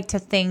really like to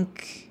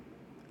think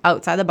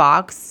outside the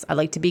box. I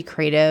like to be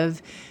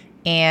creative,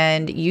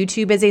 and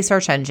YouTube is a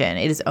search engine.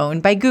 It is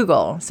owned by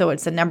Google, so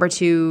it's the number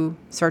 2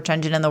 search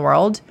engine in the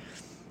world.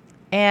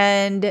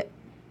 And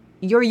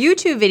your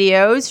YouTube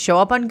videos show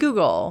up on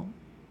Google,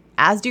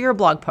 as do your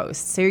blog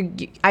posts. So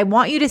I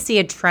want you to see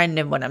a trend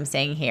in what I'm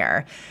saying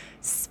here.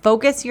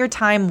 Focus your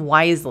time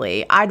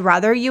wisely. I'd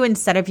rather you,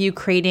 instead of you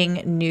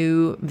creating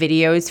new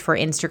videos for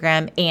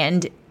Instagram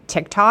and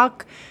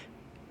TikTok,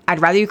 I'd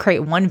rather you create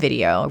one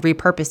video,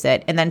 repurpose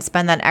it, and then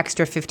spend that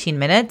extra 15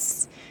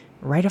 minutes,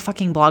 write a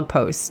fucking blog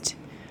post.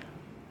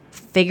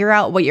 Figure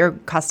out what your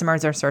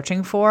customers are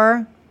searching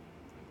for.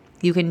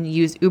 You can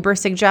use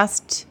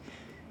Ubersuggest.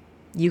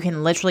 You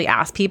can literally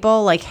ask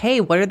people like,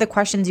 hey, what are the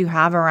questions you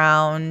have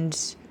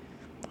around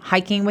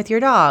hiking with your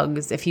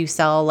dogs? If you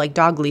sell like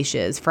dog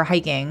leashes for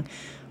hiking,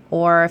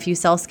 or if you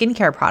sell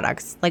skincare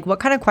products, like what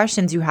kind of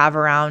questions you have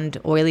around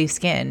oily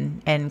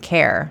skin and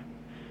care,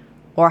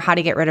 or how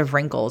to get rid of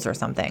wrinkles or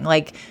something.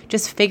 Like,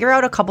 just figure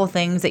out a couple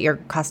things that your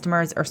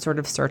customers are sort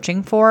of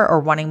searching for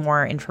or wanting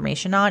more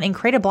information on, and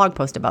create a blog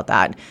post about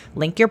that.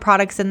 Link your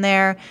products in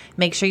there.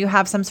 Make sure you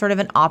have some sort of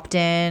an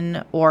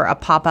opt-in or a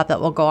pop-up that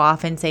will go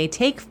off and say,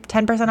 take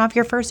 10% off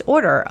your first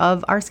order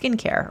of our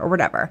skincare or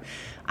whatever.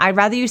 I'd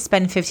rather you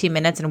spend 15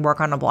 minutes and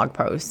work on a blog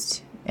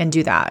post and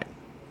do that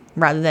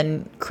rather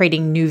than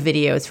creating new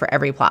videos for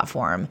every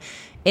platform.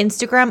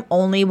 Instagram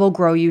only will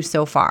grow you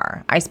so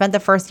far. I spent the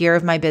first year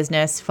of my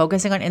business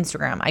focusing on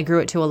Instagram. I grew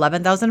it to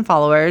 11,000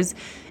 followers.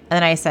 And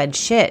then I said,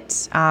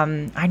 shit,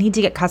 I need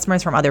to get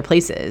customers from other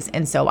places.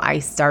 And so I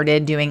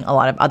started doing a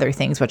lot of other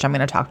things, which I'm going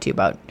to talk to you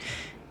about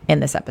in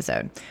this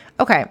episode.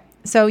 Okay.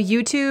 So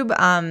YouTube,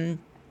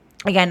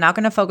 again, not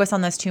going to focus on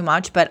this too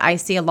much, but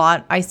I've seen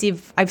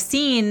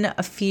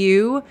a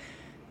few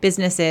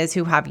businesses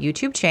who have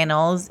YouTube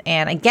channels.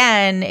 And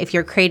again, if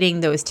you're creating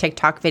those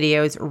TikTok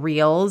videos,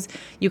 Reels,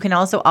 you can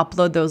also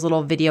upload those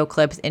little video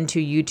clips into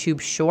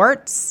YouTube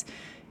Shorts,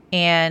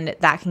 and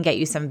that can get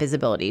you some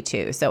visibility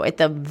too. So at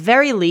the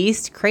very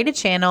least, create a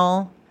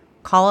channel,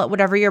 call it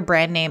whatever your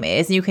brand name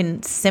is. And you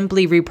can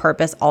simply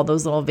repurpose all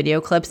those little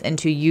video clips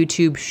into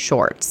YouTube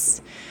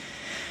shorts.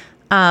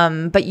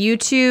 But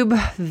YouTube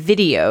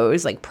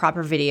videos, like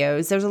proper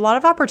videos, there's a lot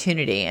of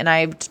opportunity. And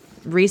I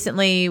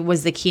recently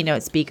was the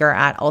keynote speaker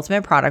at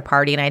Ultimate Product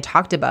Party, and I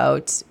talked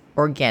about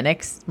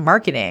organic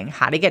marketing,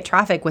 how to get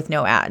traffic with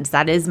no ads.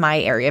 That is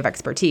my area of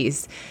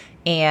expertise.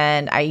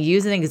 And I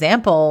use an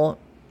example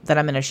that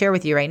I'm going to share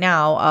with you right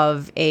now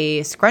of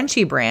a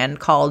scrunchie brand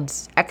called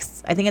I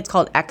think it's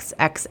called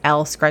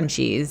XXL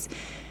Scrunchies.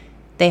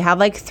 They have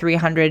like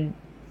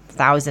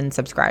 300,000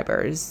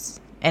 subscribers,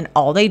 and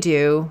all they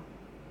do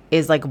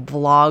is like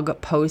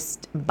blog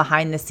post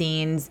behind the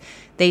scenes.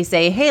 They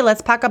say, hey,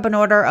 let's pack up an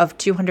order of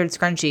 200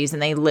 scrunchies.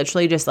 And they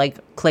literally just like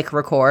click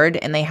record,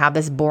 and they have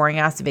this boring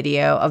ass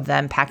video of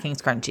them packing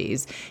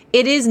scrunchies.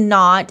 It is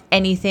not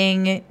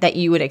anything that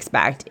you would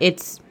expect.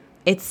 It's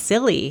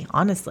silly,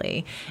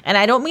 honestly. And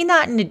I don't mean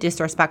that in a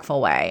disrespectful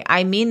way.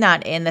 I mean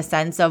that in the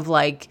sense of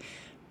like,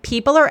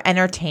 people are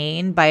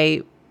entertained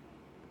by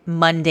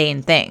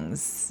mundane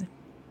things.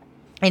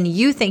 And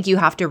you think you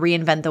have to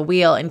reinvent the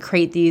wheel and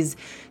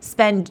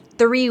spend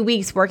 3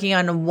 weeks working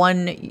on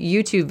one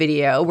YouTube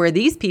video, where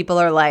these people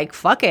are like,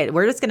 fuck it,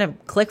 we're just going to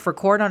click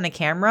record on a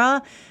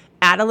camera,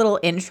 add a little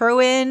intro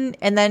in,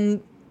 and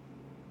then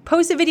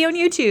post a video on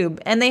YouTube.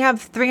 And they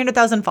have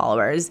 300,000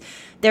 followers.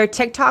 Their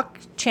TikTok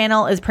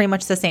channel is pretty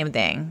much the same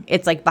thing.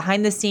 It's like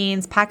behind the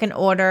scenes, pack an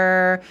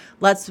order.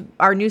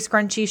 Our new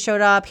scrunchie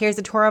showed up. Here's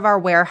a tour of our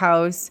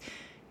warehouse.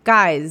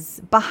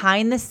 Guys,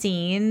 behind the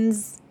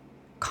scenes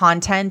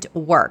content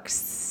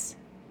works.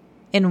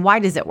 And why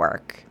does it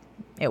work?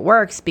 It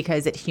works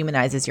because it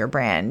humanizes your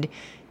brand.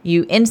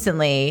 You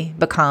instantly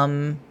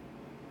become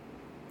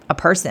a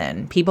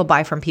person. People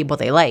buy from people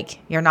they like.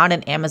 You're not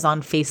an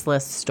Amazon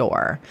faceless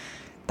store.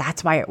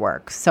 That's why it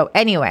works. So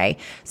anyway,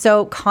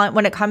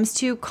 when it comes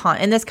to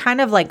and this kind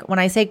of like, when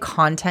I say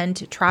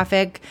content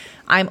traffic,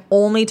 I'm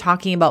only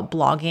talking about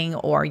blogging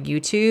or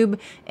YouTube.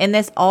 And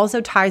this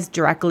also ties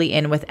directly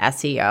in with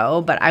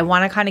SEO, but I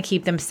want to kind of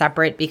keep them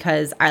separate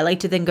because I like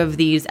to think of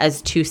these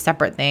as two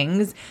separate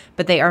things,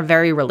 but they are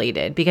very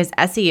related, because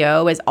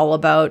SEO is all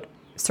about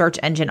search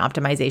engine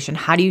optimization.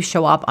 How do you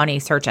show up on a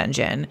search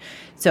engine?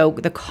 So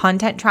the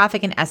content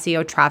traffic and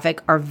SEO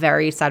traffic are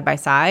very side by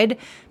side,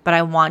 but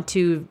I want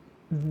to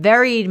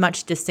very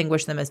much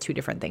distinguish them as two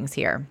different things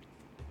here.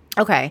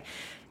 Okay.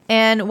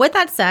 And with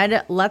that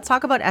said, let's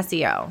talk about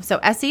SEO. So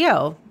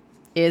SEO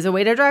is a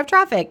way to drive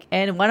traffic,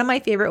 and one of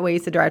my favorite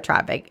ways to drive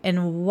traffic.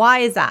 And why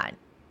is that?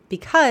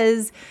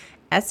 Because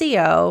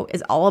SEO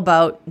is all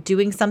about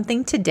doing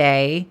something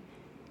today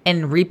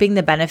and reaping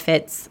the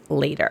benefits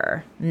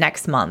later,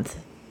 next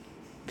month,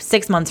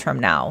 6 months from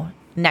now,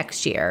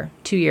 next year,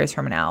 2 years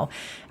from now.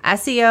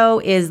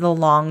 SEO is the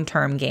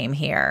long-term game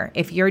here.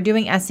 If you're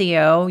doing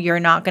SEO, you're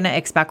not going to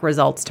expect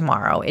results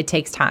tomorrow. It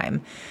takes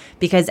time,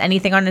 because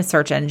anything on a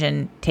search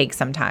engine takes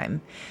some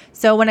time.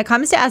 So when it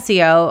comes to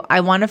SEO, I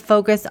want to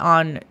focus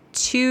on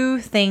two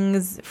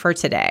things for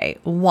today.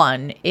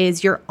 One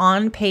is your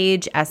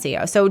on-page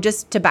SEO. So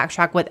just to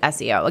backtrack with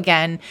SEO,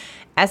 again,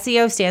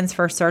 SEO stands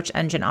for search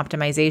engine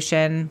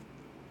optimization,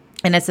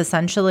 and it's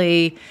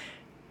essentially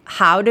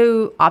how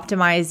to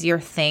optimize your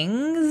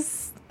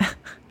things.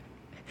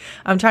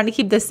 I'm trying to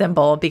keep this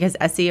simple because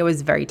SEO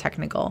is very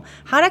technical.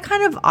 How to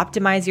kind of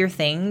optimize your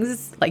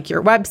things, like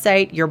your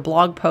website, your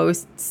blog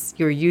posts,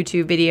 your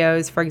YouTube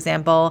videos, for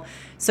example,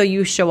 so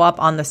you show up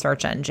on the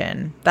search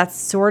engine. That's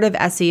sort of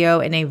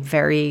SEO in a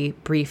very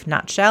brief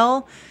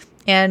nutshell.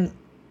 And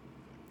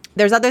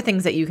there's other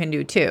things that you can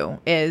do too.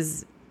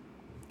 Is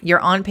your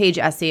on-page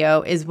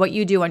SEO is what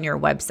you do on your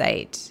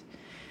website.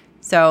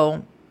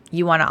 So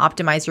you want to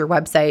optimize your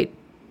website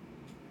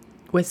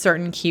with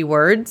certain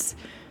keywords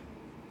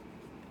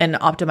and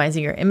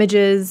optimizing your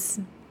images.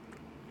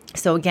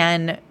 So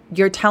again,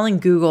 you're telling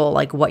Google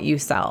like what you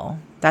sell.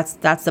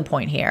 That's the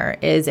point here.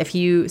 Is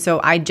so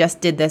I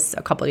just did this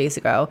a couple of days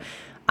ago.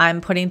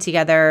 I'm putting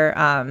together,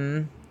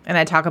 and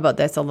I talk about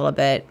this a little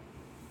bit,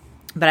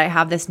 but I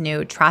have this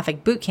new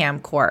traffic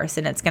bootcamp course,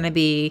 and it's going to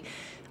be,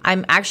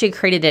 I'm actually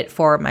created it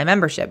for my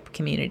membership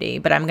community,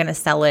 but I'm going to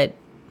sell it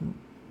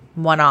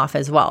one-off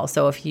as well.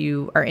 So if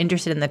you are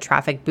interested in the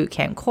traffic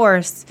bootcamp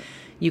course,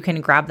 you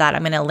can grab that.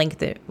 I'm going to link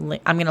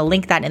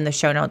that in the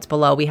show notes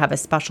below. We have a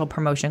special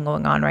promotion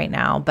going on right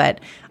now, but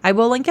I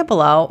will link it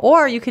below.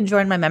 Or you can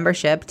join my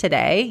membership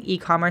today,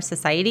 E-commerce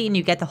Society, and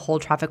you get the whole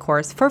traffic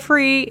course for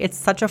free. It's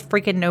such a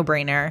freaking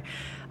no-brainer.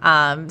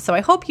 So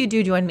I hope you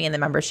do join me in the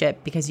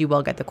membership, because you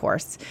will get the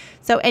course.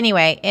 So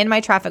anyway, in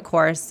my traffic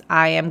course,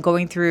 I am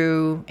going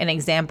through an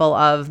example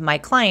of my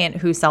client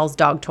who sells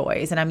dog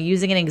toys. And I'm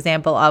using an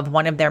example of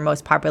one of their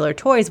most popular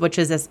toys, which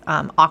is this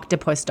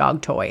octopus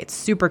dog toy. It's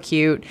super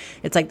cute.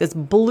 It's like this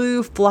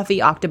blue,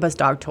 fluffy octopus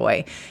dog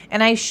toy.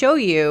 And I show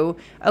you,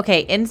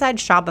 okay, inside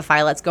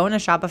Shopify, let's go into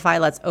Shopify.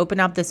 Let's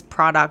open up this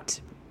product.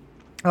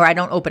 Or I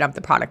don't open up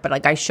the product, but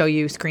like I show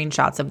you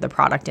screenshots of the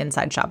product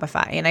inside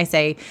Shopify. And I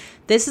say,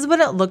 this is what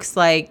it looks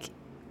like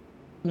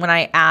when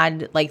I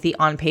add like the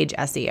on-page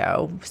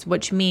SEO,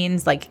 which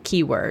means like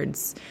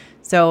keywords.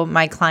 So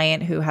my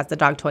client who has the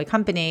dog toy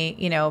company,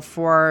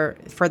 for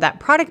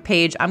that product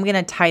page, I'm going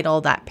to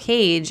title that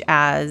page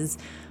as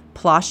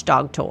plush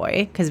dog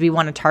toy because we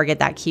want to target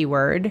that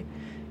keyword.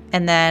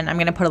 And then I'm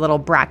going to put a little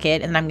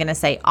bracket and I'm going to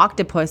say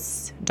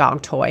octopus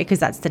dog toy because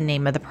that's the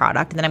name of the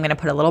product. And then I'm going to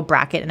put a little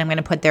bracket and I'm going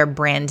to put their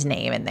brand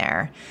name in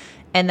there.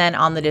 And then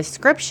on the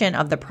description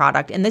of the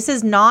product, and this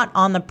is not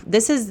on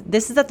this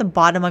is at the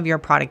bottom of your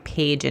product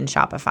page in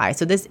Shopify.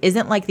 So this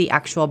isn't like the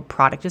actual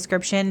product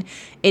description.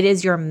 It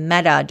is your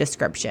meta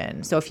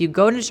description. So if you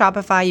go to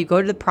Shopify, you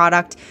go to the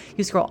product,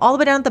 you scroll all the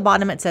way down at the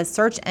bottom, it says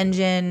search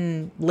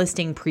engine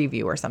listing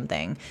preview or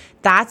something.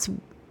 That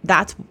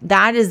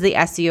is the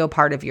SEO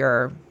part of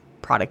your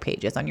product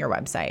pages on your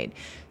website.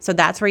 So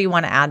that's where you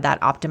want to add that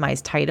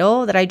optimized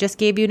title that I just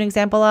gave you an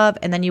example of.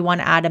 And then you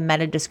want to add a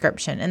meta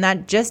description. And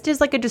that just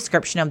is like a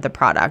description of the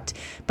product,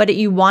 but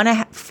you want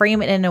to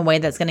frame it in a way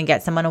that's going to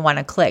get someone to want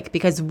to click,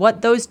 because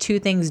what those two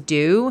things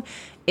do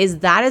is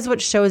that is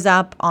what shows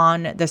up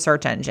on the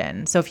search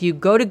engine. So if you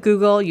go to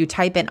Google, you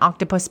type in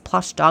octopus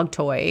plush dog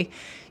toy,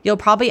 you'll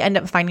probably end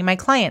up finding my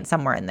client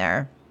somewhere in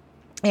there.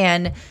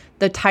 And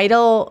the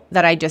title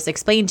that I just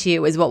explained to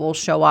you is what will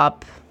show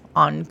up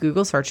on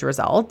Google search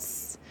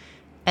results.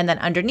 And then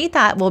underneath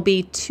that will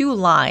be 2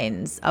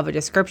 lines of a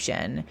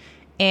description.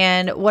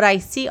 And what I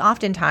see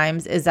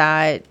oftentimes is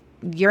that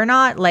you're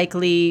not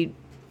likely,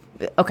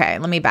 okay,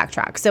 let me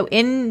backtrack. So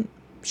in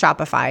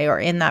Shopify or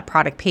in that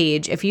product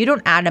page, if you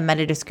don't add a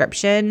meta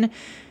description,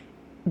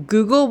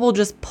 Google will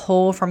just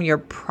pull from your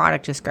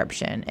product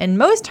description. And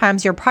most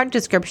times your product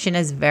description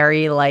is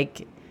very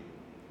like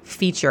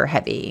feature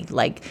heavy,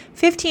 like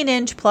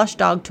 15-inch plush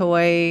dog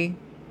toy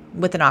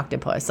with an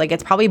octopus. Like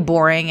it's probably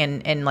boring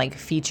and like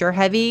feature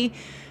heavy,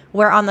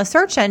 where on the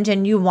search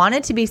engine, you want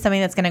it to be something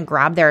that's going to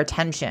grab their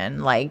attention.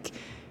 Like,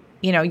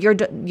 your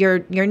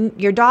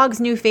dog's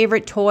new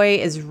favorite toy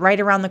is right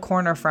around the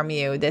corner from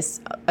you.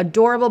 This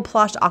adorable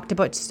plush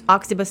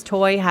octopus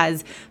toy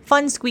has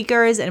fun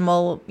squeakers and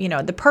will,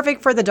 the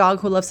perfect for the dog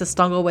who loves to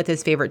snuggle with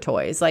his favorite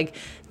toys. Like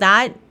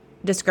that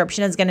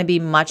description is going to be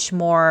much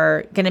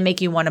more going to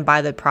make you want to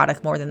buy the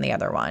product more than the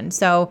other one.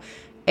 So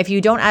if you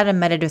don't add a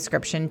meta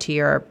description to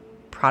your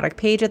product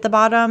page at the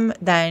bottom,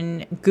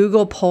 then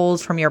Google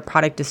pulls from your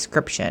product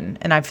description.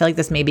 And I feel like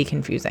this may be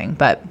confusing,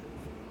 but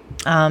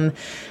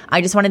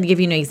I just wanted to give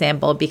you an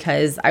example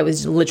because I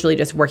was literally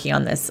just working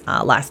on this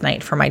last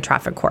night for my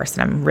traffic course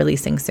and I'm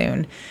releasing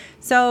soon.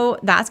 So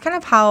that's kind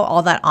of how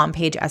all that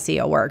on-page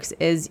SEO works,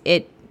 is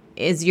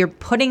you're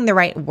putting the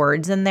right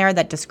words in there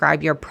that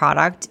describe your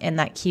product and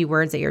that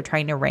keywords that you're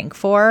trying to rank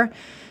for.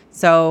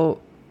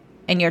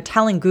 And you're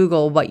telling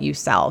Google what you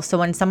sell. So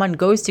when someone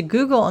goes to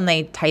Google and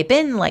they type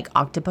in like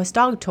octopus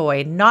dog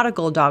toy,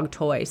 nautical dog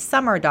toy,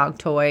 summer dog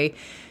toy,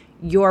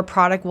 your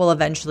product will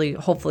eventually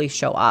hopefully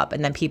show up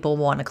and then people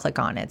will want to click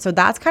on it. So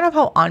that's kind of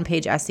how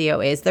on-page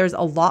SEO is. There's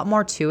a lot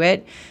more to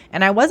it.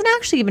 And I wasn't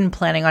actually even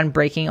planning on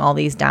breaking all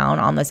these down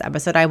on this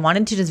episode. I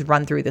wanted to just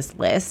run through this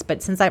list,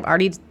 but since I've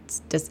already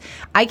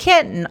I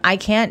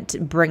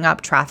can't bring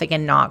up traffic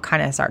and not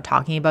kind of start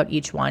talking about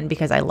each one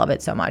because I love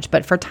it so much.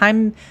 But for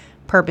time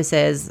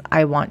purposes,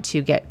 I want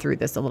to get through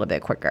this a little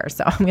bit quicker.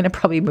 So I'm going to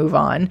probably move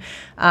on.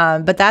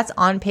 But that's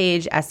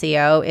on-page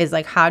SEO, is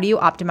like, how do you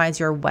optimize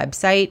your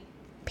website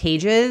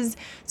pages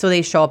so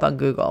they show up on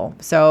Google?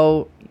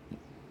 So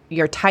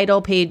your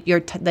title page,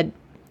 the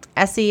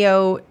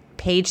SEO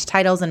page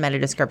titles and meta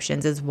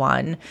descriptions is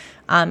one.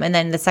 And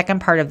then the second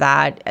part of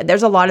that,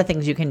 there's a lot of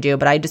things you can do,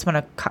 but I just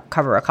want to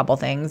cover a couple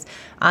things.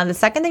 The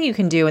second thing you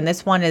can do, and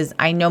this one is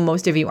I know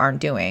most of you aren't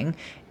doing,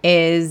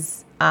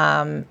 is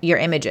your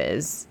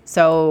images.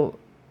 So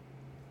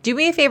do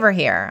me a favor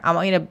here. I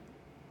want you to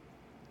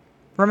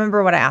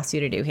remember what I asked you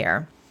to do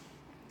here.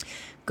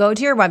 Go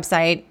to your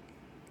website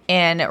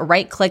and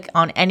right click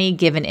on any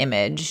given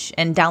image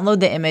and download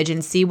the image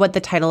and see what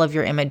the title of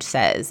your image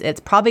says. It's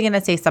probably going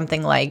to say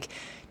something like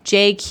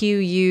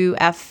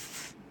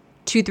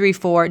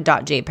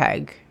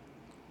JQUF234.jpg.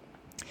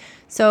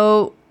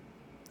 So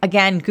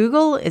again,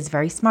 Google is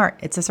very smart.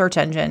 It's a search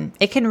engine.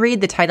 It can read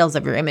the titles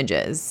of your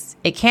images.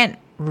 It can't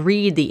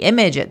read the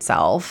image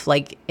itself.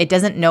 Like, it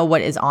doesn't know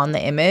what is on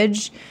the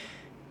image.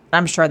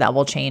 I'm sure that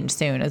will change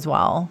soon as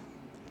well.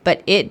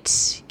 But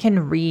it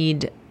can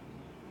read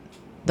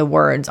the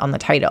words on the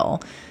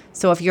title.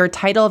 So if your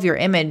title of your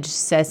image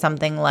says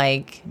something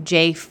like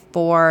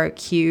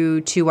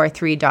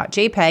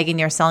J4Q2R3.jpg and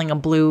you're selling a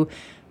blue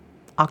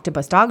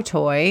octopus dog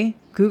toy,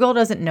 Google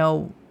doesn't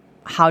know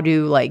how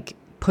to like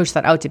push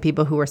that out to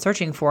people who are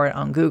searching for it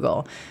on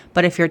Google.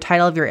 But if your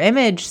title of your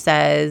image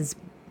says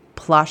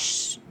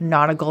plush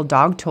nautical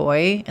dog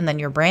toy and then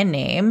your brand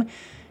name,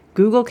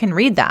 Google can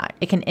read that.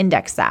 It can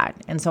index that.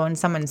 And so when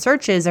someone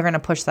searches, they're going to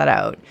push that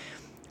out.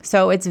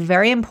 So it's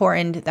very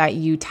important that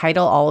you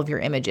title all of your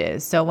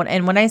images. So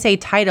when I say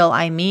title,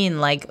 I mean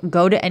like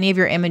go to any of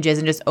your images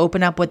and just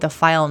open up what the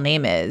file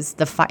name is.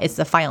 It's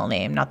the file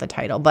name, not the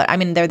title. But I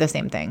mean, they're the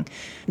same thing.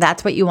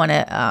 That's what you want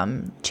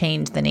to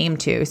change the name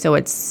to. So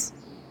it's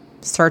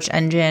search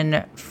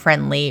engine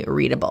friendly,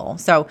 readable.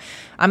 So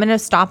I'm going to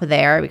stop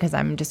there because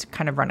I'm just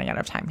kind of running out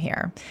of time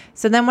here.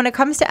 So then when it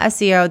comes to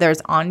SEO,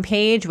 there's on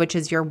page, which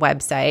is your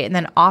website, and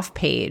then off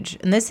page.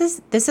 And this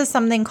is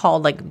something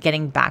called like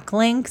getting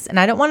backlinks. And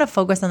I don't want to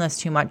focus on this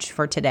too much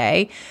for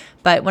today,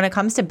 but when it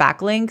comes to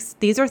backlinks,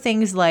 these are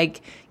things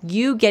like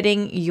you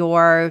getting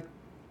your,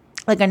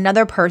 like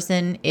another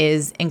person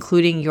is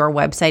including your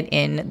website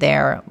in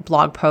their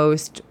blog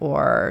post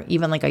or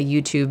even like a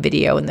YouTube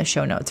video in the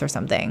show notes or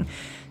something.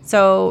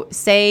 So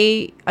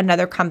say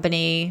another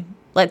company,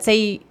 let's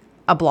say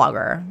a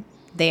blogger,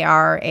 they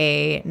are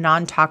a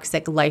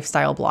non-toxic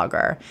lifestyle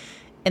blogger,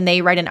 and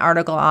they write an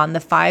article on the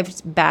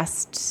 5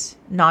 best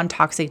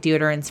non-toxic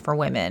deodorants for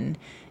women.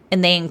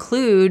 And they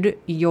include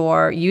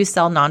you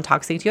sell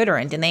non-toxic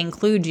deodorant, and they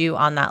include you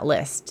on that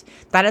list.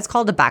 That is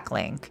called a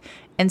backlink.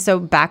 And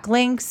so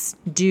backlinks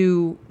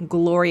do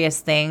glorious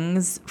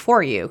things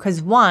for you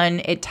because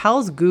one, it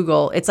tells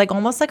Google, it's like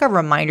almost like a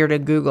reminder to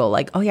Google,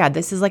 like, oh yeah,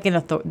 this is like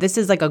this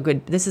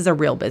is a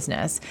real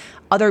business.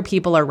 Other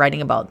people are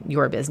writing about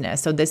your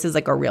business. So this is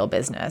like a real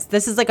business.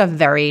 This is like a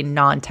very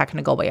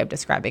non-technical way of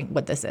describing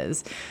what this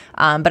is.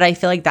 But I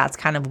feel like that's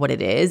kind of what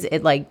it is.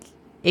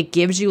 It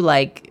gives you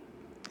like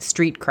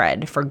street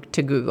cred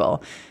to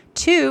Google.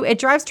 2, it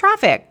drives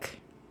traffic.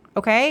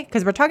 Okay,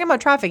 because we're talking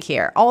about traffic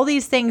here. All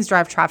these things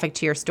drive traffic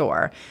to your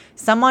store.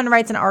 Someone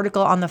writes an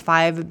article on the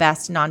 5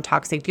 best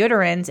non-toxic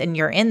deodorants and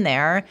you're in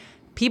there.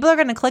 People are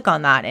going to click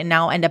on that and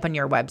now end up on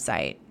your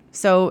website.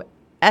 So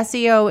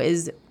SEO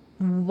is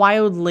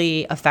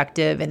wildly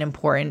effective and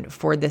important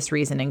for this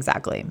reason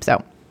exactly.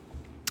 So,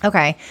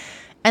 okay.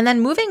 And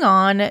then moving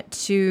on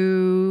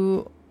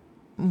to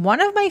one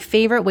of my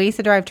favorite ways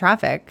to drive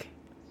traffic,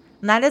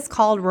 and that is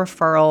called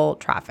referral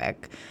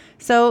traffic.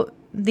 So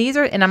these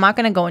are, and I'm not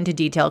going to go into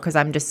detail because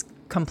I'm just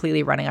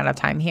completely running out of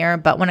time here.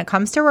 But when it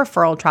comes to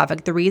referral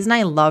traffic, the reason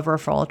I love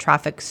referral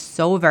traffic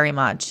so very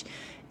much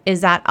is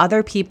that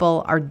other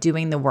people are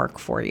doing the work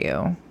for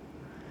you.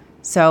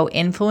 So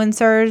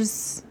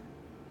influencers,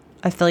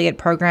 affiliate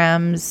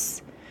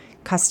programs,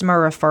 customer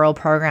referral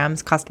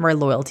programs, customer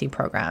loyalty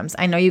programs.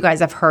 I know you guys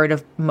have heard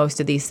of most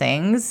of these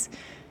things.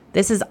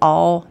 This is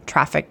all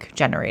traffic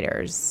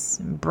generators,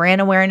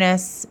 brand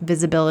awareness,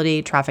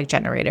 visibility, traffic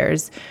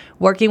generators.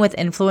 Working with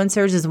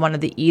influencers is one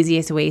of the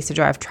easiest ways to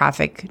drive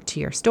traffic to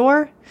your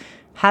store.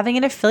 Having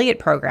an affiliate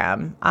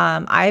program.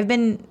 I've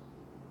been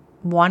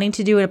wanting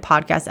to do a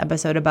podcast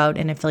episode about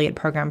an affiliate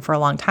program for a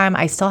long time.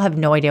 I still have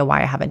no idea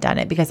why I haven't done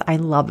it because I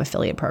love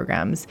affiliate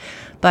programs.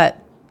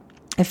 But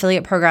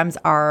affiliate programs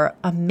are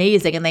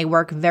amazing and they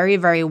work very,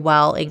 very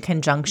well in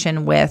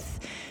conjunction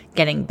with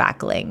getting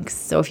backlinks.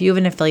 So if you have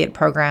an affiliate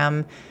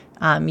program,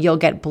 you'll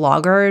get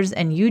bloggers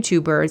and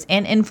YouTubers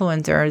and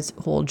influencers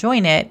who will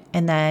join it,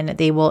 and then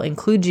they will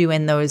include you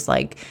in those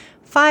like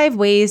 5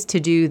 ways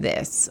to do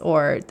this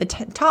or the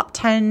top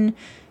 10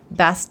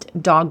 best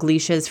dog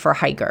leashes for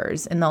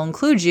hikers, and they'll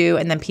include you,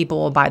 and then people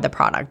will buy the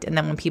product. And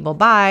then when people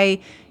buy,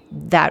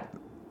 that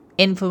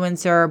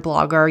influencer,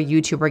 blogger,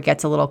 YouTuber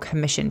gets a little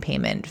commission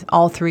payment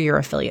all through your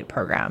affiliate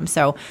program.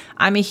 So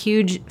I'm a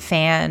huge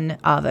fan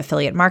of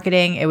affiliate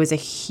marketing. It was a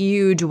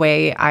huge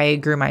way I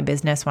grew my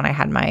business when I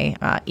had my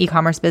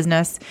e-commerce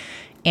business,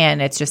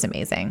 and it's just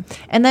amazing.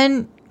 And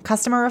then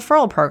customer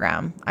referral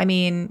program. I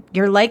mean,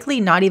 you're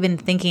likely not even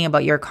thinking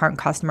about your current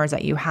customers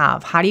that you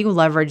have. How do you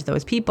leverage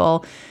those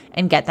people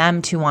and get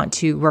them to want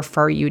to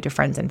refer you to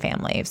friends and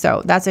family?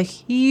 So that's a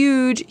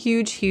huge,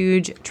 huge,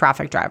 huge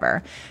traffic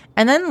driver.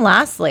 And then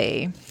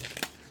lastly,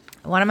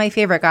 one of my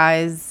favorite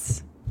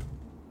guys,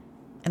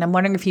 and I'm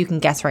wondering if you can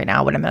guess right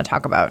now what I'm going to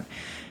talk about,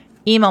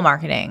 email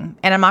marketing.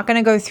 And I'm not going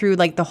to go through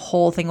like the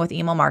whole thing with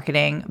email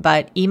marketing,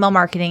 but email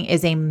marketing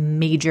is a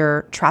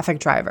major traffic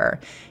driver.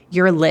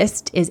 Your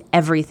list is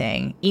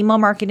everything. Email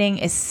marketing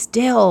is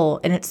still,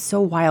 and it's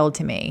so wild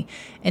to me,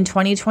 in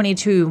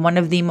 2022, one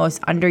of the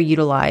most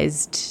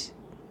underutilized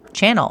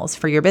channels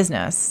for your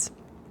business.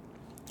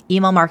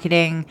 Email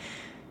marketing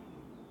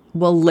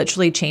will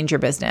literally change your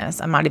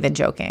business. I'm not even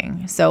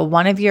joking. So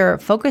one of your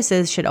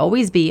focuses should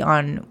always be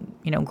on,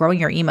 growing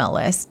your email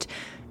list.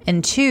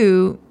 And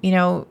 2,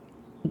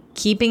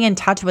 keeping in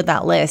touch with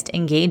that list,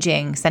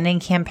 engaging, sending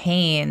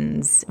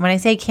campaigns. When I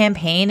say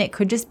campaign, it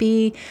could just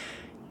be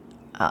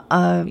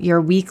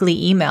your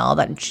weekly email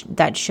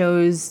that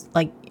shows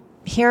like,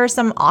 here are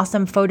some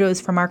awesome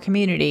photos from our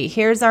community.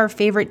 Here's our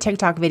favorite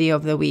TikTok video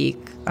of the week.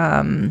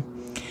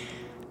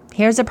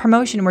 Here's a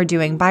promotion we're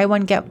doing, buy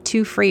one, get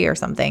 2 free or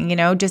something,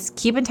 just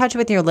keep in touch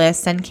with your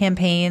list, send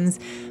campaigns.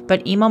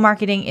 But email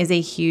marketing is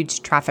a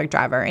huge traffic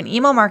driver. And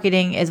email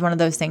marketing is one of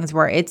those things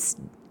where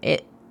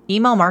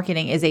email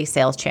marketing is a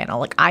sales channel.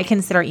 Like I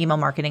consider email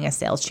marketing a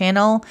sales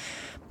channel,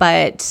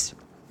 but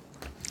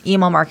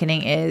email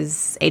marketing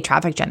is a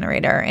traffic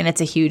generator, and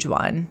it's a huge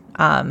one.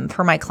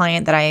 For my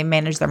client that I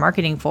manage their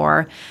marketing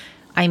for,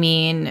 I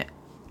mean,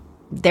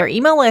 their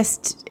email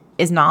list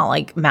is not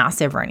like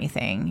massive or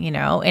anything,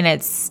 and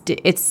it's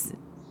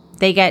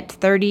they get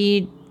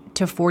 30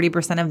 to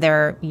 40% of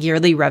their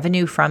yearly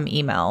revenue from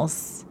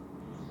emails.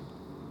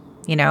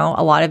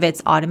 A lot of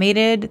it's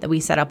automated that we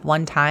set up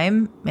one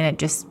time and it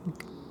just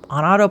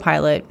on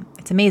autopilot.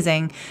 It's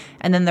amazing.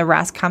 And then the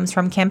rest comes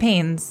from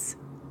campaigns,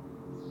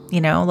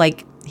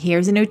 like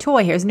here's a new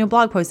toy. Here's a new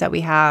blog post that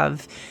we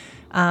have.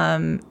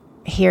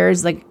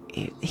 Here's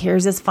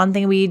this fun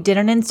thing we did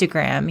on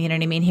Instagram. You know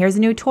what I mean? Here's a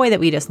new toy that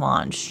we just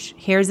launched.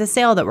 Here's a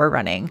sale that we're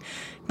running.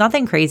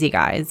 Nothing crazy,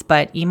 guys,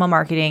 but email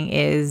marketing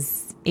is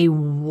a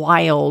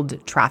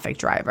wild traffic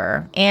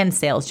driver and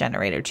sales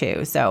generator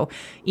too. So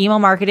email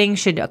marketing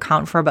should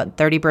account for about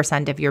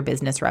 30% of your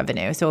business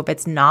revenue. So if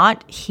it's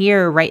not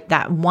here, right,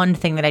 that one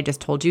thing that I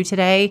just told you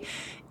today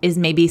is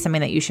maybe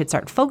something that you should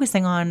start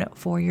focusing on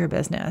for your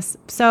business.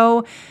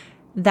 So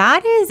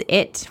that is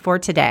it for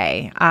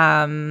today.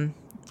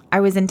 I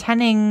was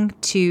intending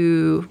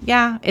to,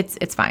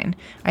 it's fine.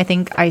 I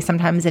think I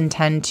sometimes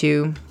intend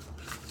to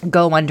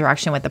go one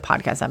direction with the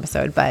podcast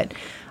episode, but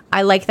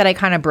I like that I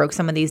kind of broke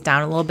some of these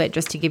down a little bit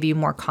just to give you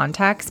more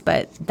context,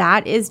 but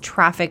that is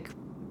traffic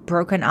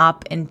broken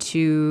up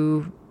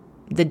into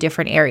the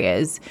different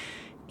areas.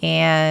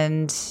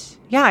 And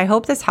I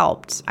hope this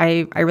helped.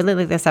 I really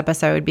like this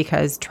episode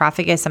because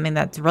traffic is something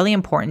that's really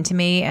important to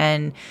me.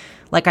 And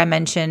like I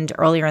mentioned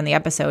earlier in the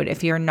episode,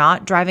 if you're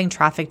not driving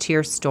traffic to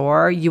your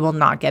store, you will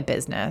not get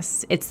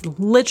business. It's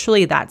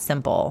literally that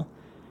simple.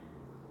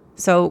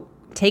 So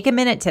take a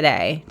minute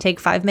today, take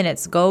 5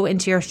 minutes, go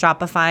into your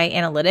Shopify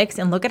analytics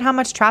and look at how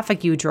much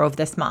traffic you drove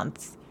this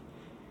month.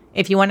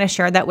 If you want to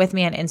share that with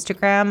me on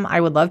Instagram,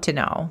 I would love to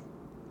know.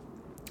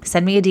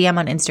 Send me a DM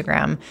on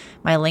Instagram.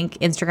 My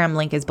Instagram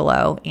link is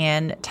below,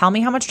 and tell me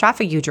how much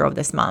traffic you drove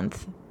this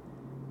month.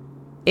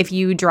 If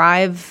you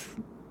drive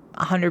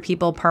 100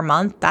 people per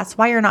month, that's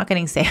why you're not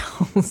getting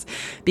sales.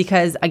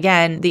 Because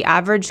again, the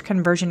average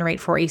conversion rate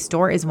for a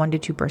store is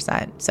 1% to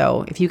 2%.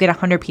 So if you get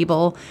 100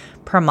 people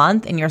per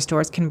month and your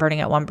store is converting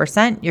at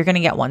 1%, you're going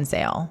to get one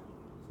sale.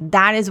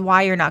 That is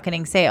why you're not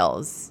getting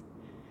sales.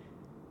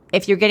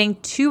 If you're getting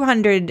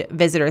 200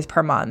 visitors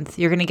per month,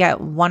 you're going to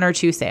get 1 or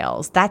 2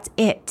 sales. That's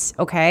it,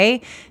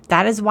 okay?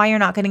 That is why you're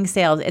not getting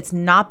sales. It's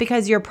not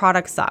because your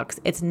product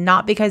sucks. It's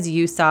not because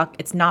you suck.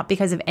 It's not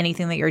because of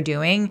anything that you're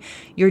doing.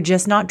 You're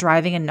just not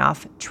driving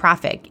enough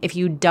traffic. If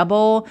you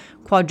double,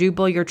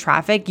 quadruple your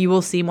traffic, you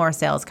will see more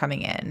sales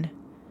coming in.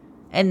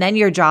 And then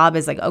your job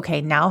is like,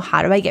 okay, now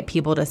how do I get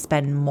people to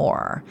spend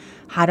more?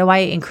 How do I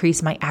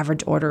increase my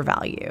average order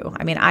value?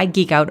 I mean, I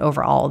geek out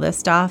over all this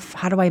stuff.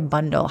 How do I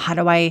bundle? How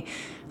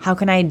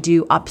can I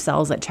do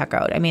upsells at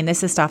checkout? I mean,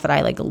 this is stuff that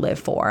I live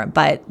for.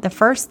 But the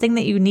first thing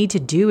that you need to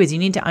do is you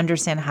need to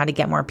understand how to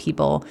get more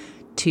people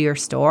to your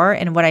store.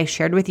 And what I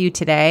shared with you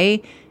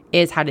today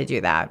is how to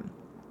do that.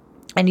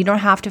 And you don't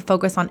have to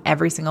focus on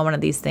every single one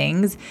of these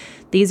things.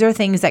 These are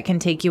things that can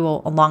take you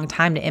a long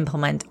time to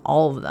implement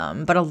all of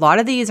them. But a lot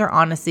of these are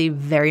honestly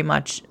very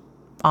much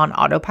on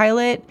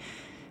autopilot.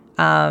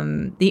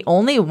 The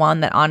only one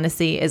that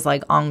honestly is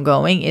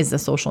ongoing is the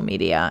social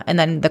media. And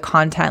then the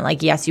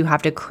content, yes, you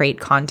have to create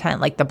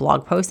content like the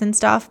blog posts and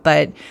stuff.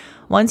 But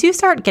once you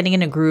start getting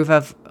in a groove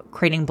of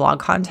creating blog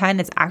content,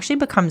 it actually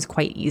becomes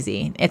quite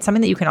easy. It's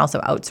something that you can also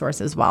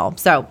outsource as well.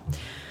 So,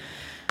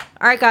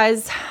 all right,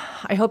 guys,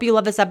 I hope you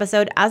love this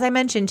episode. As I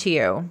mentioned to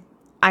you,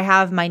 I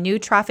have my new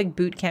traffic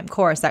bootcamp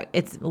course.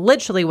 It's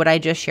literally what I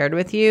just shared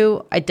with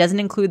you. It doesn't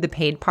include the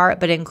paid part,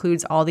 but it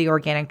includes all the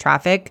organic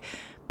traffic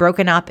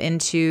broken up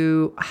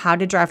into how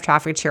to drive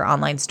traffic to your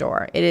online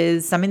store. It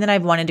is something that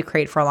I've wanted to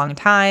create for a long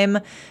time.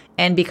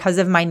 And because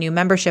of my new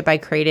membership I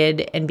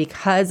created and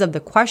because of the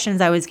questions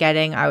I was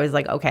getting, I was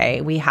like,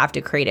 okay, we have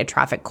to create a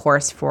traffic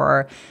course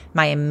for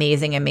my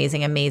amazing,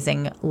 amazing,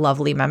 amazing,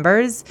 lovely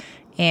members.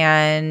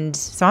 And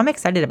so I'm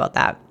excited about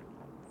that.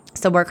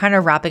 So we're kind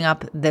of wrapping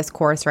up this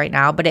course right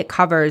now, but it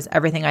covers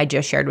everything I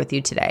just shared with you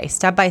today.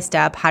 Step by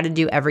step, how to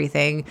do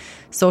everything: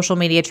 social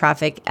media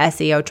traffic,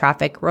 SEO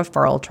traffic,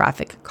 referral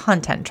traffic,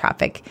 content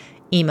traffic,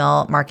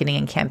 email marketing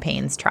and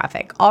campaigns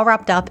traffic, all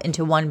wrapped up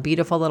into one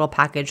beautiful little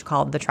package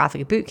called the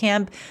Traffic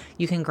Bootcamp.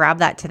 You can grab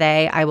that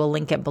today. I will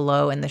link it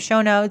below in the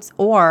show notes,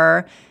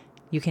 or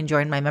you can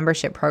join my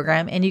membership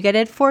program and you get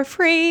it for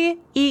free.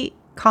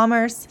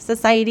 E-commerce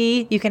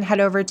Society. You can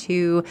head over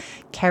to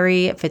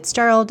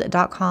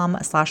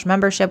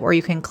carriefitzgerald.com/membership, or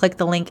you can click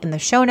the link in the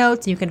show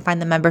notes. You can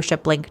find the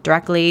membership link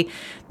directly.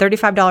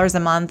 $35 a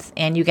month,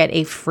 and you get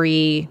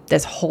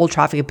this whole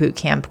Traffic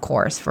Bootcamp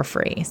course for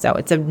free. So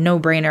it's a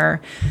no-brainer,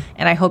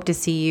 and I hope to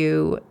see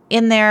you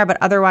in there. But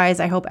otherwise,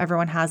 I hope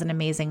everyone has an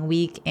amazing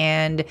week,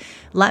 and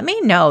let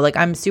me know.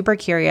 I'm super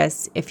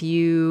curious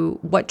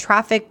what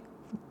traffic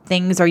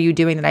things are you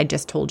doing that I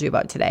just told you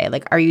about today?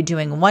 Are you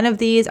doing one of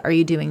these? Are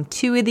you doing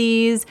 2 of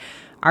these?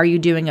 Are you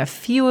doing a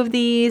few of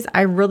these?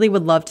 I really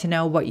would love to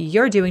know what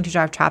you're doing to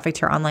drive traffic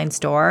to your online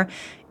store.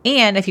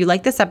 And if you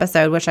like this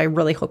episode, which I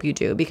really hope you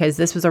do, because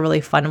this was a really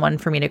fun one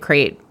for me to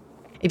create,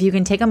 if you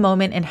can take a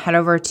moment and head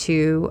over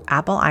to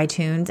Apple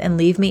iTunes and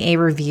leave me a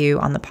review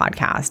on the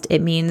podcast.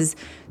 It means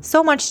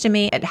so much to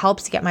me. It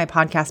helps get my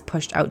podcast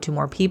pushed out to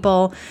more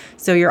people.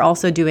 So you're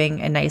also doing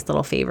a nice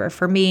little favor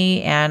for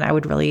me, and I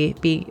would really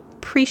be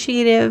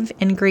appreciative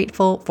and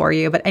grateful for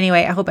you. But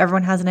anyway, I hope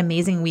everyone has an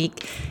amazing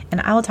week, and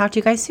I will talk to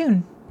you guys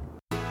soon.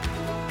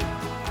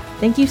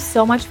 Thank you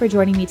so much for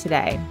joining me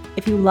today.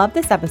 If you love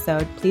this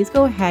episode, please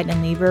go ahead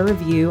and leave a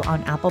review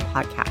on Apple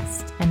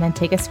Podcasts, and then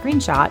take a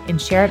screenshot and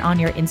share it on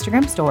your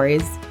Instagram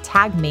stories.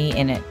 Tag me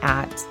in it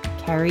at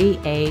Carrie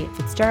A.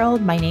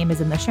 Fitzgerald. My name is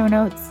in the show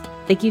notes.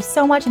 Thank you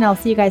so much, and I'll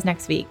see you guys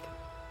next week.